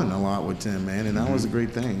 We won a lot with Tim, man, and that was a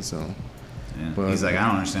great thing. So. Yeah. But- He's like, I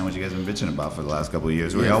don't understand what you guys have been bitching about for the last couple of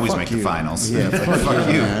years. We Yeah, always fuck make you. the finals. Yeah, fuck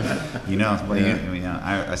you, man. You know, but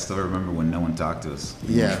Yeah. I still remember when no one talked to us.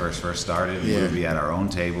 When Yeah. we first started, we Yeah. would be at our own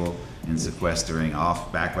table and sequestering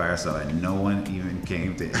off back by ourselves, and no one even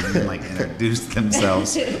came to even like introduce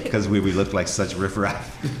themselves because we looked like such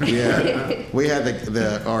riffraff. Yeah, we had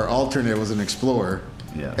our alternate was an Explorer.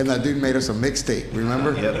 Yeah. And that dude made us a mixtape,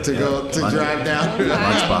 remember? Yep, to yep. go to Lunch- drive down.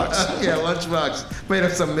 Lunchbox. Yeah, Lunchbox. Made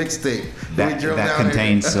us a mixtape. That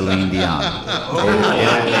contained Celine Dion.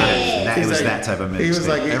 It He's was like- that type of mix. He was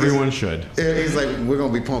like, Everyone should. he's like, we're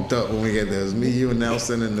gonna be pumped up when we get there. It's me, you, and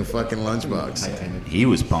Nelson in the fucking Lunchbox. he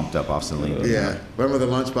was pumped up off Celine Dion. Yeah. Remember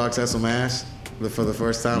the Lunchbox had some ass for the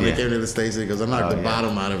first time? Yeah. They came to the station. He goes, I knocked Oh, the yeah.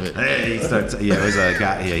 bottom out of it. Hey, he starts. Yeah, it was a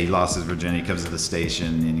guy. Yeah, he lost his virginity. He comes to the station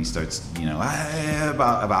and he starts,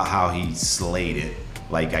 about how he slayed it.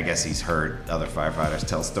 Like I guess he's heard other firefighters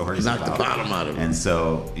tell stories Knocked the about. bottom out of it. And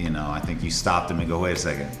so, I think you stopped him and go, wait a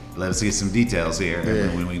second, let us get some details here. And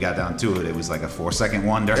Yeah. when we got down to it, it was like a 4-second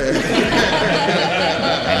wonder. and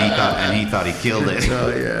he thought he killed it. Oh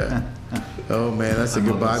yeah. Oh man, that's the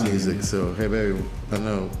goodbye music. So hey baby, I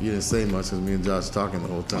know you didn't say much because me and Josh talking the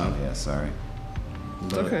whole time. Yeah, sorry.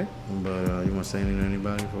 But, Okay. But you want to say anything to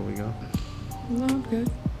anybody before we go? No, I'm good.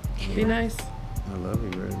 Be nice. I love you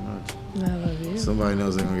very much. I love you. Somebody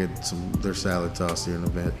knows they're gonna get their salad tossed here in a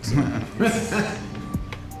bit. So. I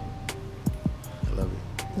love you.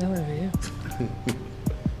 I love you.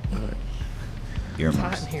 Your It's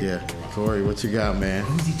hot moms. in here. Yeah, Corey, what you got, man?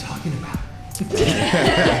 Who's he talking about? You. You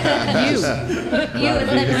with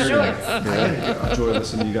the shorts. I enjoy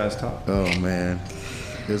listening to you guys talk. Oh man,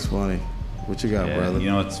 it's funny. What you got, brother? You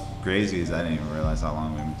know what's crazy is I didn't even realize how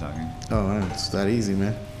long we've been talking. Oh man, it's that easy,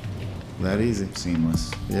 man. That easy.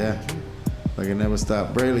 Seamless. Yeah. Like it never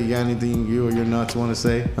stopped. Brayley, you got anything you or your nuts want to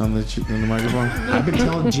say on the microphone? I've been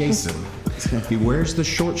telling Jason, he wears the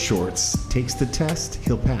short shorts, takes the test,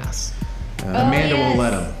 he'll pass. Amanda won't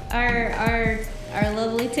let him. Our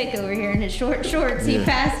lovely Tick over here in his short shorts. He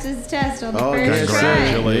passed his test on the Oh, first try.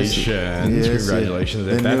 Congratulations. Yes, Congratulations.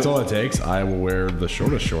 yeah. If The that's new- all it takes, I will wear the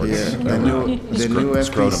shortest shorts. Yeah. The new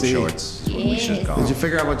Scrotum FPC. shorts. Is what we should call Did you them.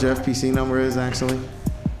 figure out what your FPC number is actually?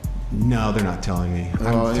 No, they're not telling me.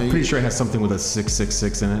 Oh, I'm yeah, pretty sure it has something with a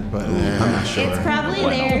 666 in it, but I'm not sure. It's probably Well,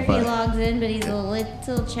 there if he but- logs in, but he's a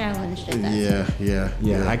little challenged at that.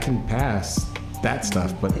 Yeah. I can pass that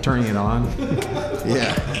stuff, but turning it on,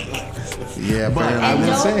 Yeah, But apparently. I And will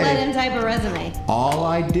don't say- let him type a resume. all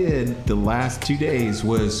I did the last 2 days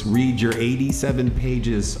was read your 87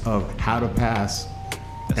 pages of how to pass,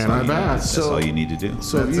 and I passed. That's all you need to do.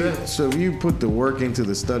 So if you put the work into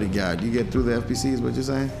the study guide, you get through the FPC is what you're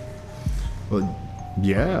saying? Well,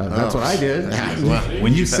 yeah, that's what I did.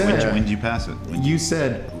 When you you said when did you pass it? you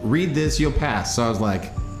said read this, you'll pass. So I was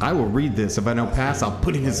like, I will read this. If I don't pass, I'll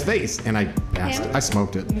put it in his face, and I passed. I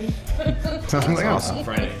smoked it. So I'm like, awesome.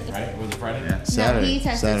 Friday, right? Was it Friday? Yeah. No, he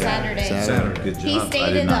tested Saturday. Good job. He I stayed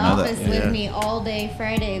did in the not know that. office with me all day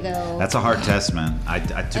Friday, though. That's a hard test, man. I took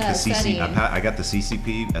the CC. Studying. I got the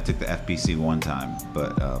CCP. I took the FPC one time,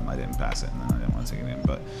 but I didn't pass it, and then I didn't want to take it again.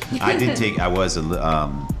 But I did take. I was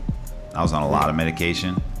on a lot of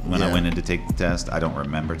medication when I went in to take the test. I don't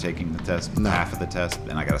remember taking the test, half of the test,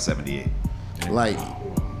 and I got a 78. Like,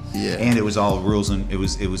 yeah. And it was all rules, and it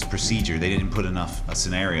was procedure. They didn't put enough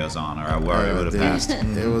scenarios on, or I would have passed.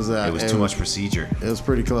 It was It was too much procedure. It was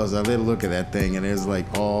pretty close. I did look at that thing, and it was like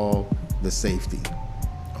all the safety.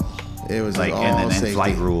 It was Like all and then safety.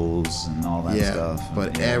 flight rules and all that stuff.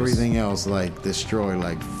 But Yeah, it was- everything else like destroyed,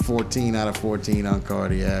 like 14 out of 14 on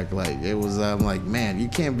cardiac. Like it was, I'm like, man, you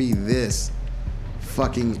can't be this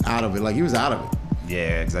fucking out of it. Like he was out of it.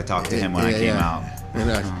 Yeah, because I talked to him when I came out. And,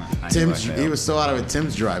 I knew Tim's, I he failed. was so out of it.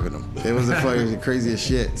 Tim's driving him. It was the fucking craziest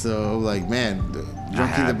shit. So like, man,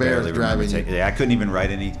 Drunky the Bear is driving you. Yeah, I couldn't even write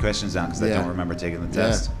any questions down because I Yeah. don't remember taking the Yeah.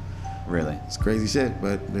 test. Really. It's crazy shit,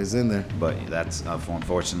 but it's in there. But that's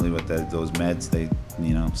unfortunately with those meds. They,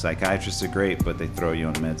 psychiatrists are great, but they throw you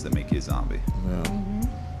on meds that make you a zombie. Yeah.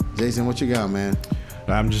 Jason, what you got, man?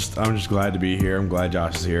 I'm just glad to be here. I'm glad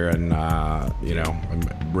Josh is here, and I'm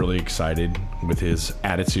really excited with his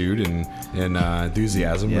attitude and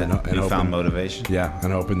enthusiasm. Yeah, and you found motivation. Yeah,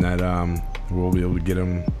 and hoping that we'll be able to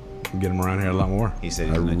get him around here a lot more. He said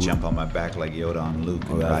he's gonna jump on my back like Yoda on Luke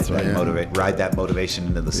and that's ride, right. ride that motivation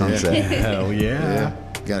into the sunset. Hell yeah.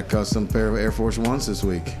 Got a custom pair of Air Force Ones this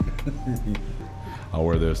week. I'll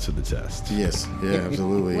wear those to the test. Yes, yeah,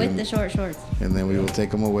 absolutely. With the short shorts. And then we will take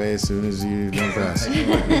them away as soon as you don't pass.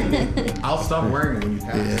 I'll stop wearing it when you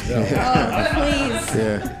pass. Oh, please.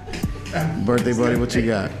 Yeah. Birthday buddy, what you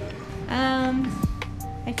got?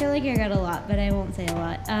 I feel like I got a lot, but I won't say a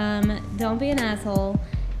lot. Don't be an asshole.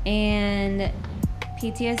 And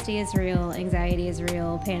PTSD is real. Anxiety is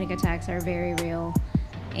real. Panic attacks are very real.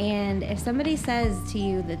 And if somebody says to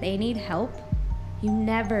you that they need help, you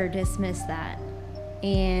never dismiss that.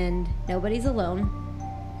 And nobody's alone.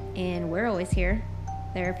 And we're always here.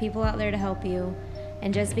 There are people out there to help you.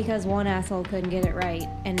 And just because one asshole couldn't get it right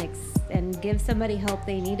and give somebody help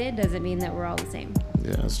they needed doesn't mean that we're all the same.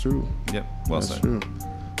 Yeah, that's true. Yep, well That's said. true.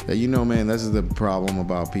 Yeah, man, this is the problem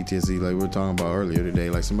about PTSD. Like we were talking about earlier today.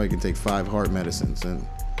 Like somebody can take 5 heart medicines, and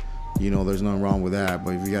there's nothing wrong with that.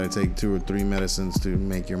 But if you got to take 2 or 3 medicines to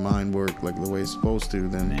make your mind work like the way it's supposed to,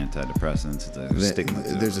 then Antidepressants, there's a stigma to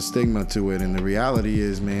it. there's a stigma to it. And the reality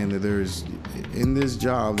is, man, that there's in this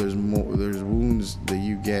job, there's wounds that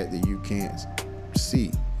you get that you can't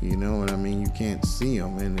see. You know what I mean? You can't see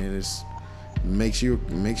them, and it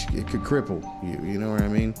could cripple you. You know what I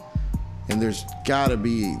mean? And there's gotta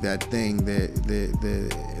be that thing that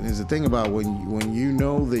and there's a thing about when you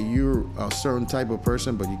know that you're a certain type of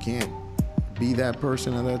person, but you can't be that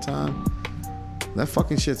person at that time. That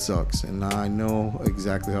fucking shit sucks, and I know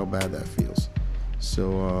exactly how bad that feels.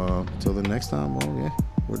 So till the next time,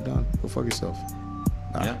 we're done. Go fuck yourself.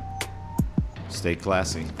 Bye. Yeah. Stay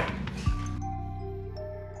classy.